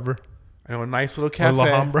wherever. I know a nice little cafe. Or La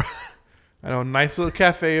Alhambra. I know a nice little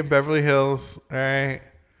cafe in Beverly Hills. All right.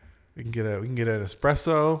 We can get an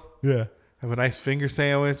espresso. Yeah. Have a nice finger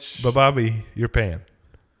sandwich. But Bobby, you're paying.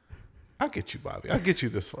 I'll get you, Bobby. I'll get you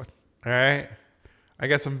this one. All right. I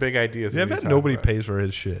got some big ideas. Yeah, I bet nobody pays for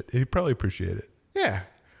his shit. He'd probably appreciate it. Yeah.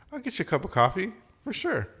 I'll get you a cup of coffee for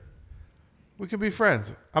sure. We can be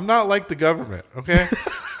friends. I'm not like the government, okay?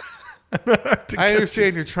 I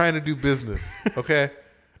understand you're trying to do business, okay?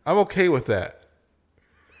 I'm okay with that.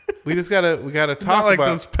 We gotta talk not like about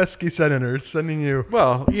those pesky senators sending you.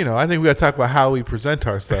 Well, I think we gotta talk about how we present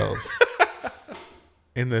ourselves.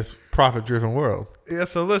 in this profit-driven world. Yeah,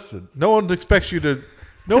 so listen. No one expects you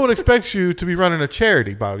to be running a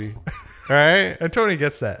charity, Bobby. All right? And Tony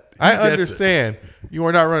gets that. I understand you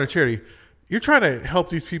are not running a charity. You're trying to help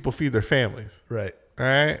these people feed their families. Right. All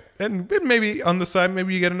right? And maybe on the side,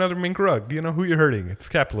 maybe you get another mink rug. You know who you're hurting. It's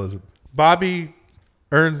capitalism. Bobby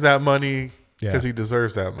earns that money because he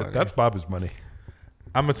deserves that money. That's Bobby's money.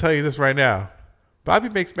 I'm going to tell you this right now. Bobby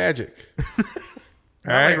makes magic.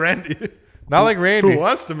 Not like Randy. Not like Randy. Who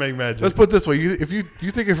wants to make magic? Let's put it this way. You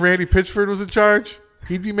think if Randy Pitchford was in charge,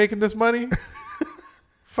 he'd be making this money?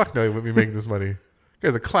 Fuck no, he wouldn't be making this money. This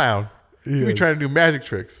guy's a clown. He'd be trying to do magic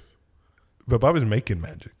tricks. But Bobby's making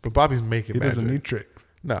magic. But Bobby's making magic. He doesn't need tricks.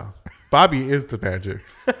 No. Bobby is the magic.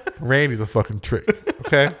 Randy's a fucking trick.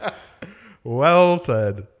 Okay? Well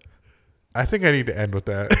said. I think I need to end with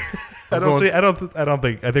that. I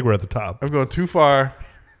think we're at the top. I'm going too far,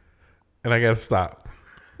 and I gotta stop.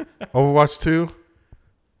 Overwatch 2.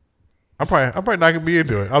 I'm probably not gonna be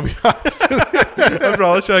into it. I'll be honest. After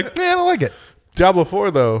all this, you're like, man, I don't like it. Diablo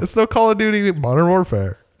 4 though. It's no Call of Duty Modern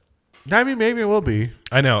Warfare. I mean, maybe it will be.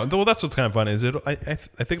 I know. Well, that's what's kind of fun is it. I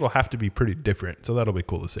think it'll have to be pretty different, so that'll be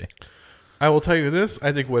cool to see. I will tell you this.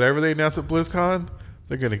 I think whatever they announce at BlizzCon,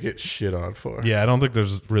 they're going to get shit on for. Yeah, I don't think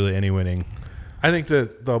there's really any winning. I think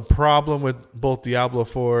that the problem with both Diablo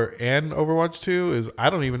 4 and Overwatch 2 is I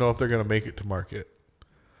don't even know if they're going to make it to market.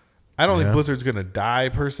 I don't think Blizzard's going to die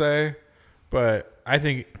per se, but I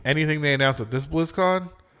think anything they announce at this BlizzCon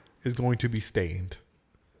is going to be stained.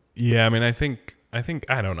 Yeah, I mean, I think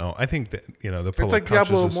I don't know. I think that, the public it's like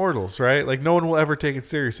Diablo Immortals, right? Like no one will ever take it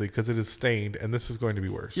seriously because it is stained, and this is going to be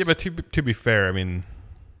worse. Yeah, but to be fair, I mean,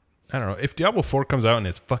 I don't know. If Diablo 4 comes out and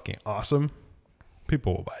it's fucking awesome,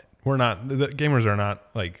 people will buy it. The gamers are not,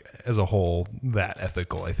 like, as a whole, that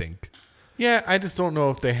ethical, I think. Yeah, I just don't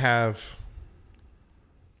know if they have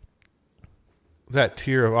that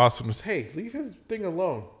tier of awesomeness. Hey, leave his thing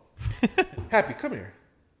alone. Happy, come here.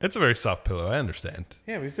 It's a very soft pillow. I understand.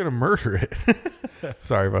 Yeah, but he's gonna murder it.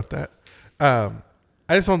 Sorry about that. I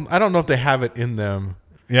don't know if they have it in them.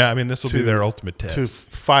 Yeah, I mean, this will be their ultimate test to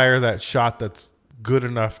fire that shot that's good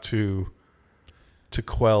enough to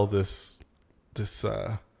quell this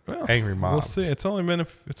angry mob. We'll see. It's only been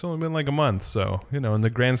like a month, so in the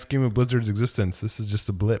grand scheme of Blizzard's existence, this is just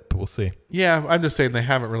a blip. We'll see. Yeah, I'm just saying they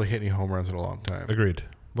haven't really hit any home runs in a long time. Agreed.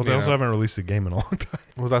 Well, they also haven't released a game in a long time.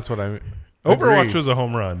 Well, that's what I mean. Overwatch was a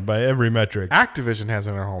home run by every metric. Activision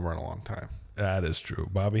hasn't had a home run in a long time. That is true,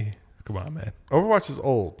 Bobby. Come on, man. Overwatch is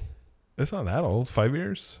old. It's not that old. 5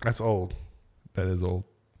 years? That's old. That is old.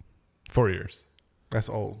 4 years. That's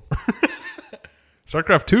old.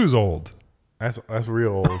 StarCraft 2 is old. That's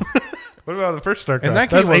real old. What about the first StarCraft? And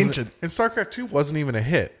that's ancient. And StarCraft 2 wasn't even a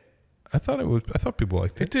hit. I thought people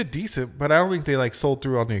liked it. It did decent, but I don't think they sold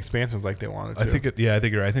through on the expansions like they wanted to. I think you're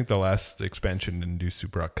right. I think the last expansion didn't do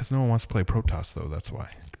super hot because no one wants to play Protoss though. That's why.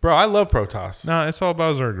 Bro, I love Protoss. No, it's all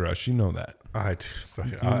about Zerg Rush. You know that. I do.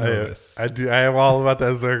 I am all about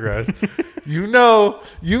that Zerg Rush. you know,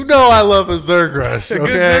 I love a Zerg Rush. Okay? A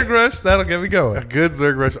good Zerg Rush, that'll get me going. A good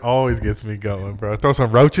Zerg Rush always gets me going, bro. Throw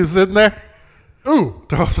some roaches in there. Ooh,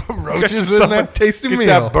 throw some roaches in there. Tasty Get meal.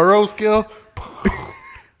 That burrow skill.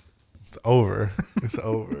 It's over. It's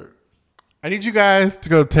over. I need you guys to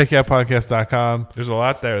go to techyeahpodcast.com. There's a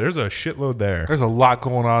lot there. There's a shitload there. There's a lot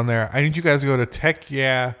going on there. I need you guys to go to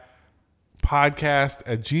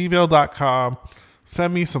techyeahpodcast@gmail.com.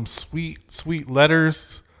 Send me some sweet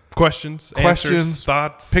letters. Questions, answers,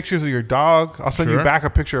 thoughts. Pictures of your dog. I'll send you back a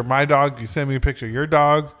picture of my dog. You send me a picture of your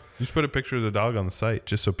dog. Just put a picture of the dog on the site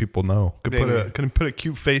just so people know. Could put a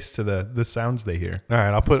cute face to the sounds they hear. All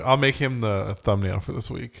right, I'll make him the thumbnail for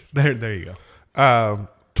this week. There you go.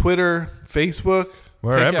 Twitter, Facebook,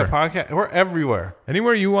 wherever. Podcast. We're everywhere.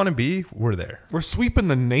 Anywhere you want to be, we're there. We're sweeping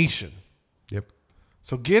the nation. Yep.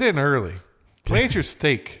 So get in early. Plant your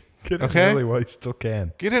stake. Get in early while you still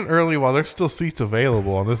can. Get in early while there's still seats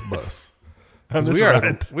available on this bus. We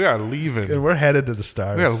are leaving. And we're headed to the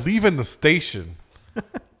stars. We are leaving the station. And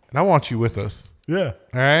I want you with us. Yeah.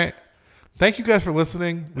 All right. Thank you guys for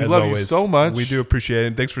listening. We love you so much. We do appreciate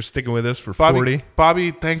it. Thanks for sticking with us for 40.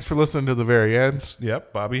 Bobby, thanks for listening to the very end.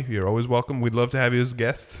 Yep, Bobby, you're always welcome. We'd love to have you as a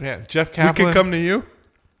guest. Yeah, Jeff Kaplan. We can come to you.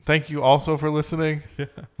 Thank you also for listening. Yeah.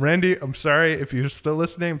 Randy, I'm sorry if you're still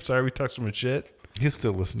listening. I'm sorry we talked so much shit. He'll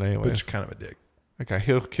still listen anyway. But you're kind of a dick. Okay,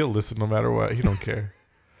 he'll listen no matter what. He don't care.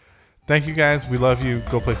 Thank you guys. We love you.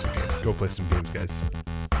 Go play some games. Go play some games, guys.